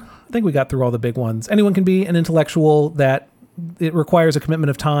one? I think we got through all the big ones. Anyone can be an intellectual, that it requires a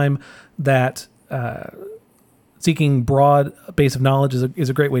commitment of time, that seeking broad base of knowledge is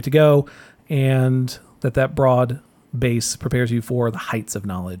a great way to go, and that broad base prepares you for the heights of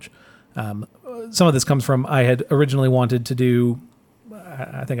knowledge. Some of this comes from, I had originally wanted to do,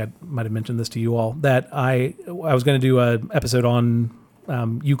 I think I might have mentioned this to you all, that I was going to do an episode on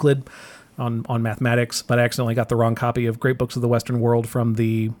Euclid, on mathematics, but I accidentally got the wrong copy of Great Books of the Western World from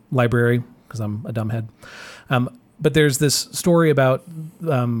the library because I'm a dumbhead. But there's this story about in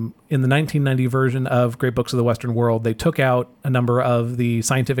the 1990 version of Great Books of the Western World, they took out a number of the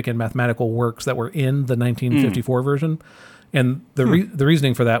scientific and mathematical works that were in the 1954 version. And the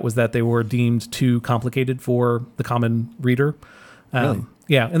reasoning for that was that they were deemed too complicated for the common reader. Really?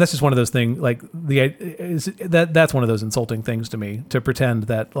 Yeah, and that's just one of those things. Like that's one of those insulting things to me, to pretend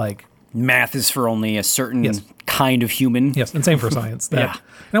that like math is for only a certain kind of human. Yes, and same for science. Yeah.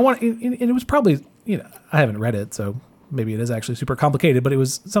 And it was probably, I haven't read it, so maybe it is actually super complicated, but it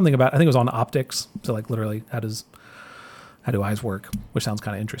was something about, I think it was on optics. So like literally, how do eyes work? Which sounds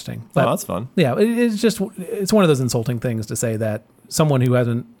kind of interesting. But, that's fun. Yeah, it's one of those insulting things to say that someone who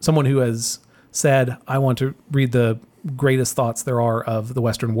has said, I want to read the greatest thoughts there are of the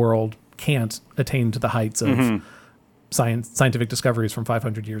Western world, can't attain to the heights of scientific discoveries from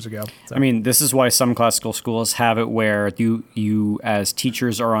 500 years ago. So. I mean, this is why some classical schools have it where you as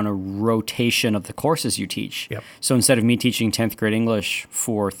teachers are on a rotation of the courses you teach. Yep. So instead of me teaching 10th grade English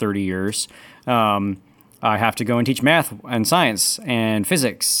for 30 years, I have to go and teach math and science and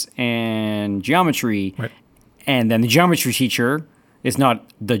physics and geometry. Right. And then the geometry teacher is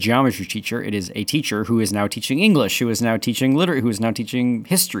not the geometry teacher. It is a teacher who is now teaching English, who is now teaching literature, who is now teaching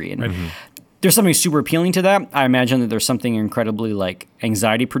history. And there's something super appealing to that. I imagine that there's something incredibly like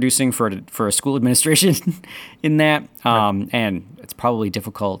anxiety producing for a school administration in that. And it's probably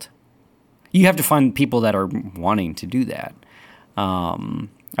difficult. You have to find people that are wanting to do that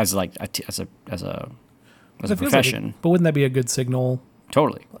as a profession. But wouldn't that be a good signal?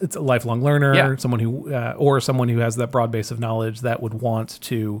 Totally. It's a lifelong learner, Yeah. someone who has that broad base of knowledge that would want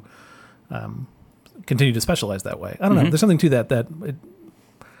to continue to specialize that way. I don't know. There's something to that.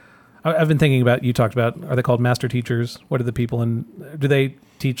 I've been thinking about, you talked about, are they called master teachers? What are the people do they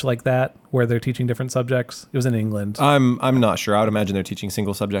teach like that, where they're teaching different subjects? It was in England. I'm not sure. I would imagine they're teaching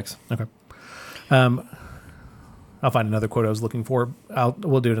single subjects. Okay. I'll find another quote I was looking for.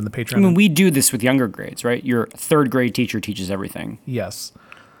 We'll do it in the Patreon. I mean, we do this with younger grades, right? Your third grade teacher teaches everything. Yes.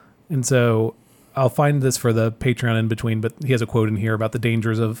 And so I'll find this for the Patreon in between, but he has a quote in here about the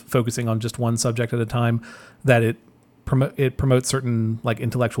dangers of focusing on just one subject at a time, that it promotes certain like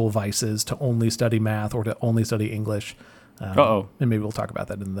intellectual vices to only study math or to only study English. And maybe we'll talk about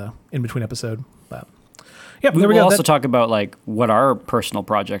that in the in-between episode. But yeah, we will also talk about like what our personal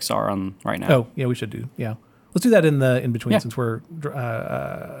projects are on right now. Oh, yeah, we should do. Yeah. Let's do that in the in-between since we're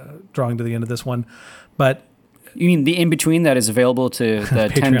drawing to the end of this one. But you mean the in-between that is available to the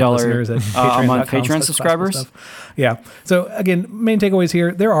 $10 a month Patreon subscribers? Yeah. So again, main takeaways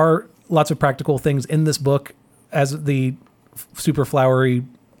here. There are lots of practical things in this book, as the super flowery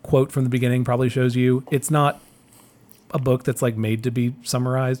quote from the beginning probably shows you. It's not a book that's like made to be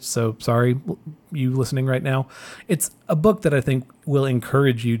summarized. So sorry, you listening right now. It's a book that I think will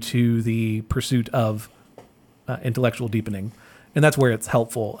encourage you to the pursuit of intellectual deepening. And that's where it's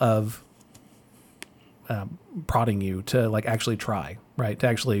helpful of prodding you to like actually try, right? To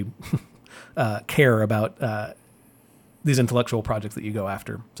actually care about these intellectual projects that you go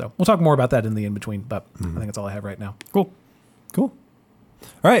after. So we'll talk more about that in the in-between, but I think that's all I have right now. Cool. All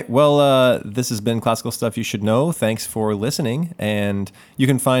right. Well, this has been Classical Stuff You Should Know. Thanks for listening. And you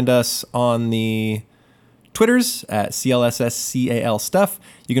can find us on the Twitters at CLSSCAL Stuff.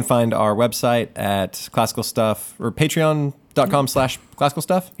 You can find our website at Classical Stuff or patreon.com/Classical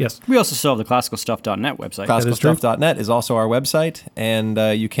Stuff. Yes. We also still have the classicalstuff.net website. ClassicalStuff.net is also our website, and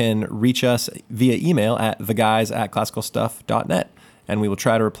you can reach us via email at theguys@classicalstuff.net, and we will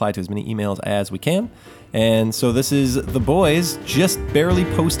try to reply to as many emails as we can. And so this is the boys, just barely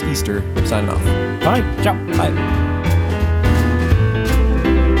post-Easter, signing off. Bye. Ciao. Bye.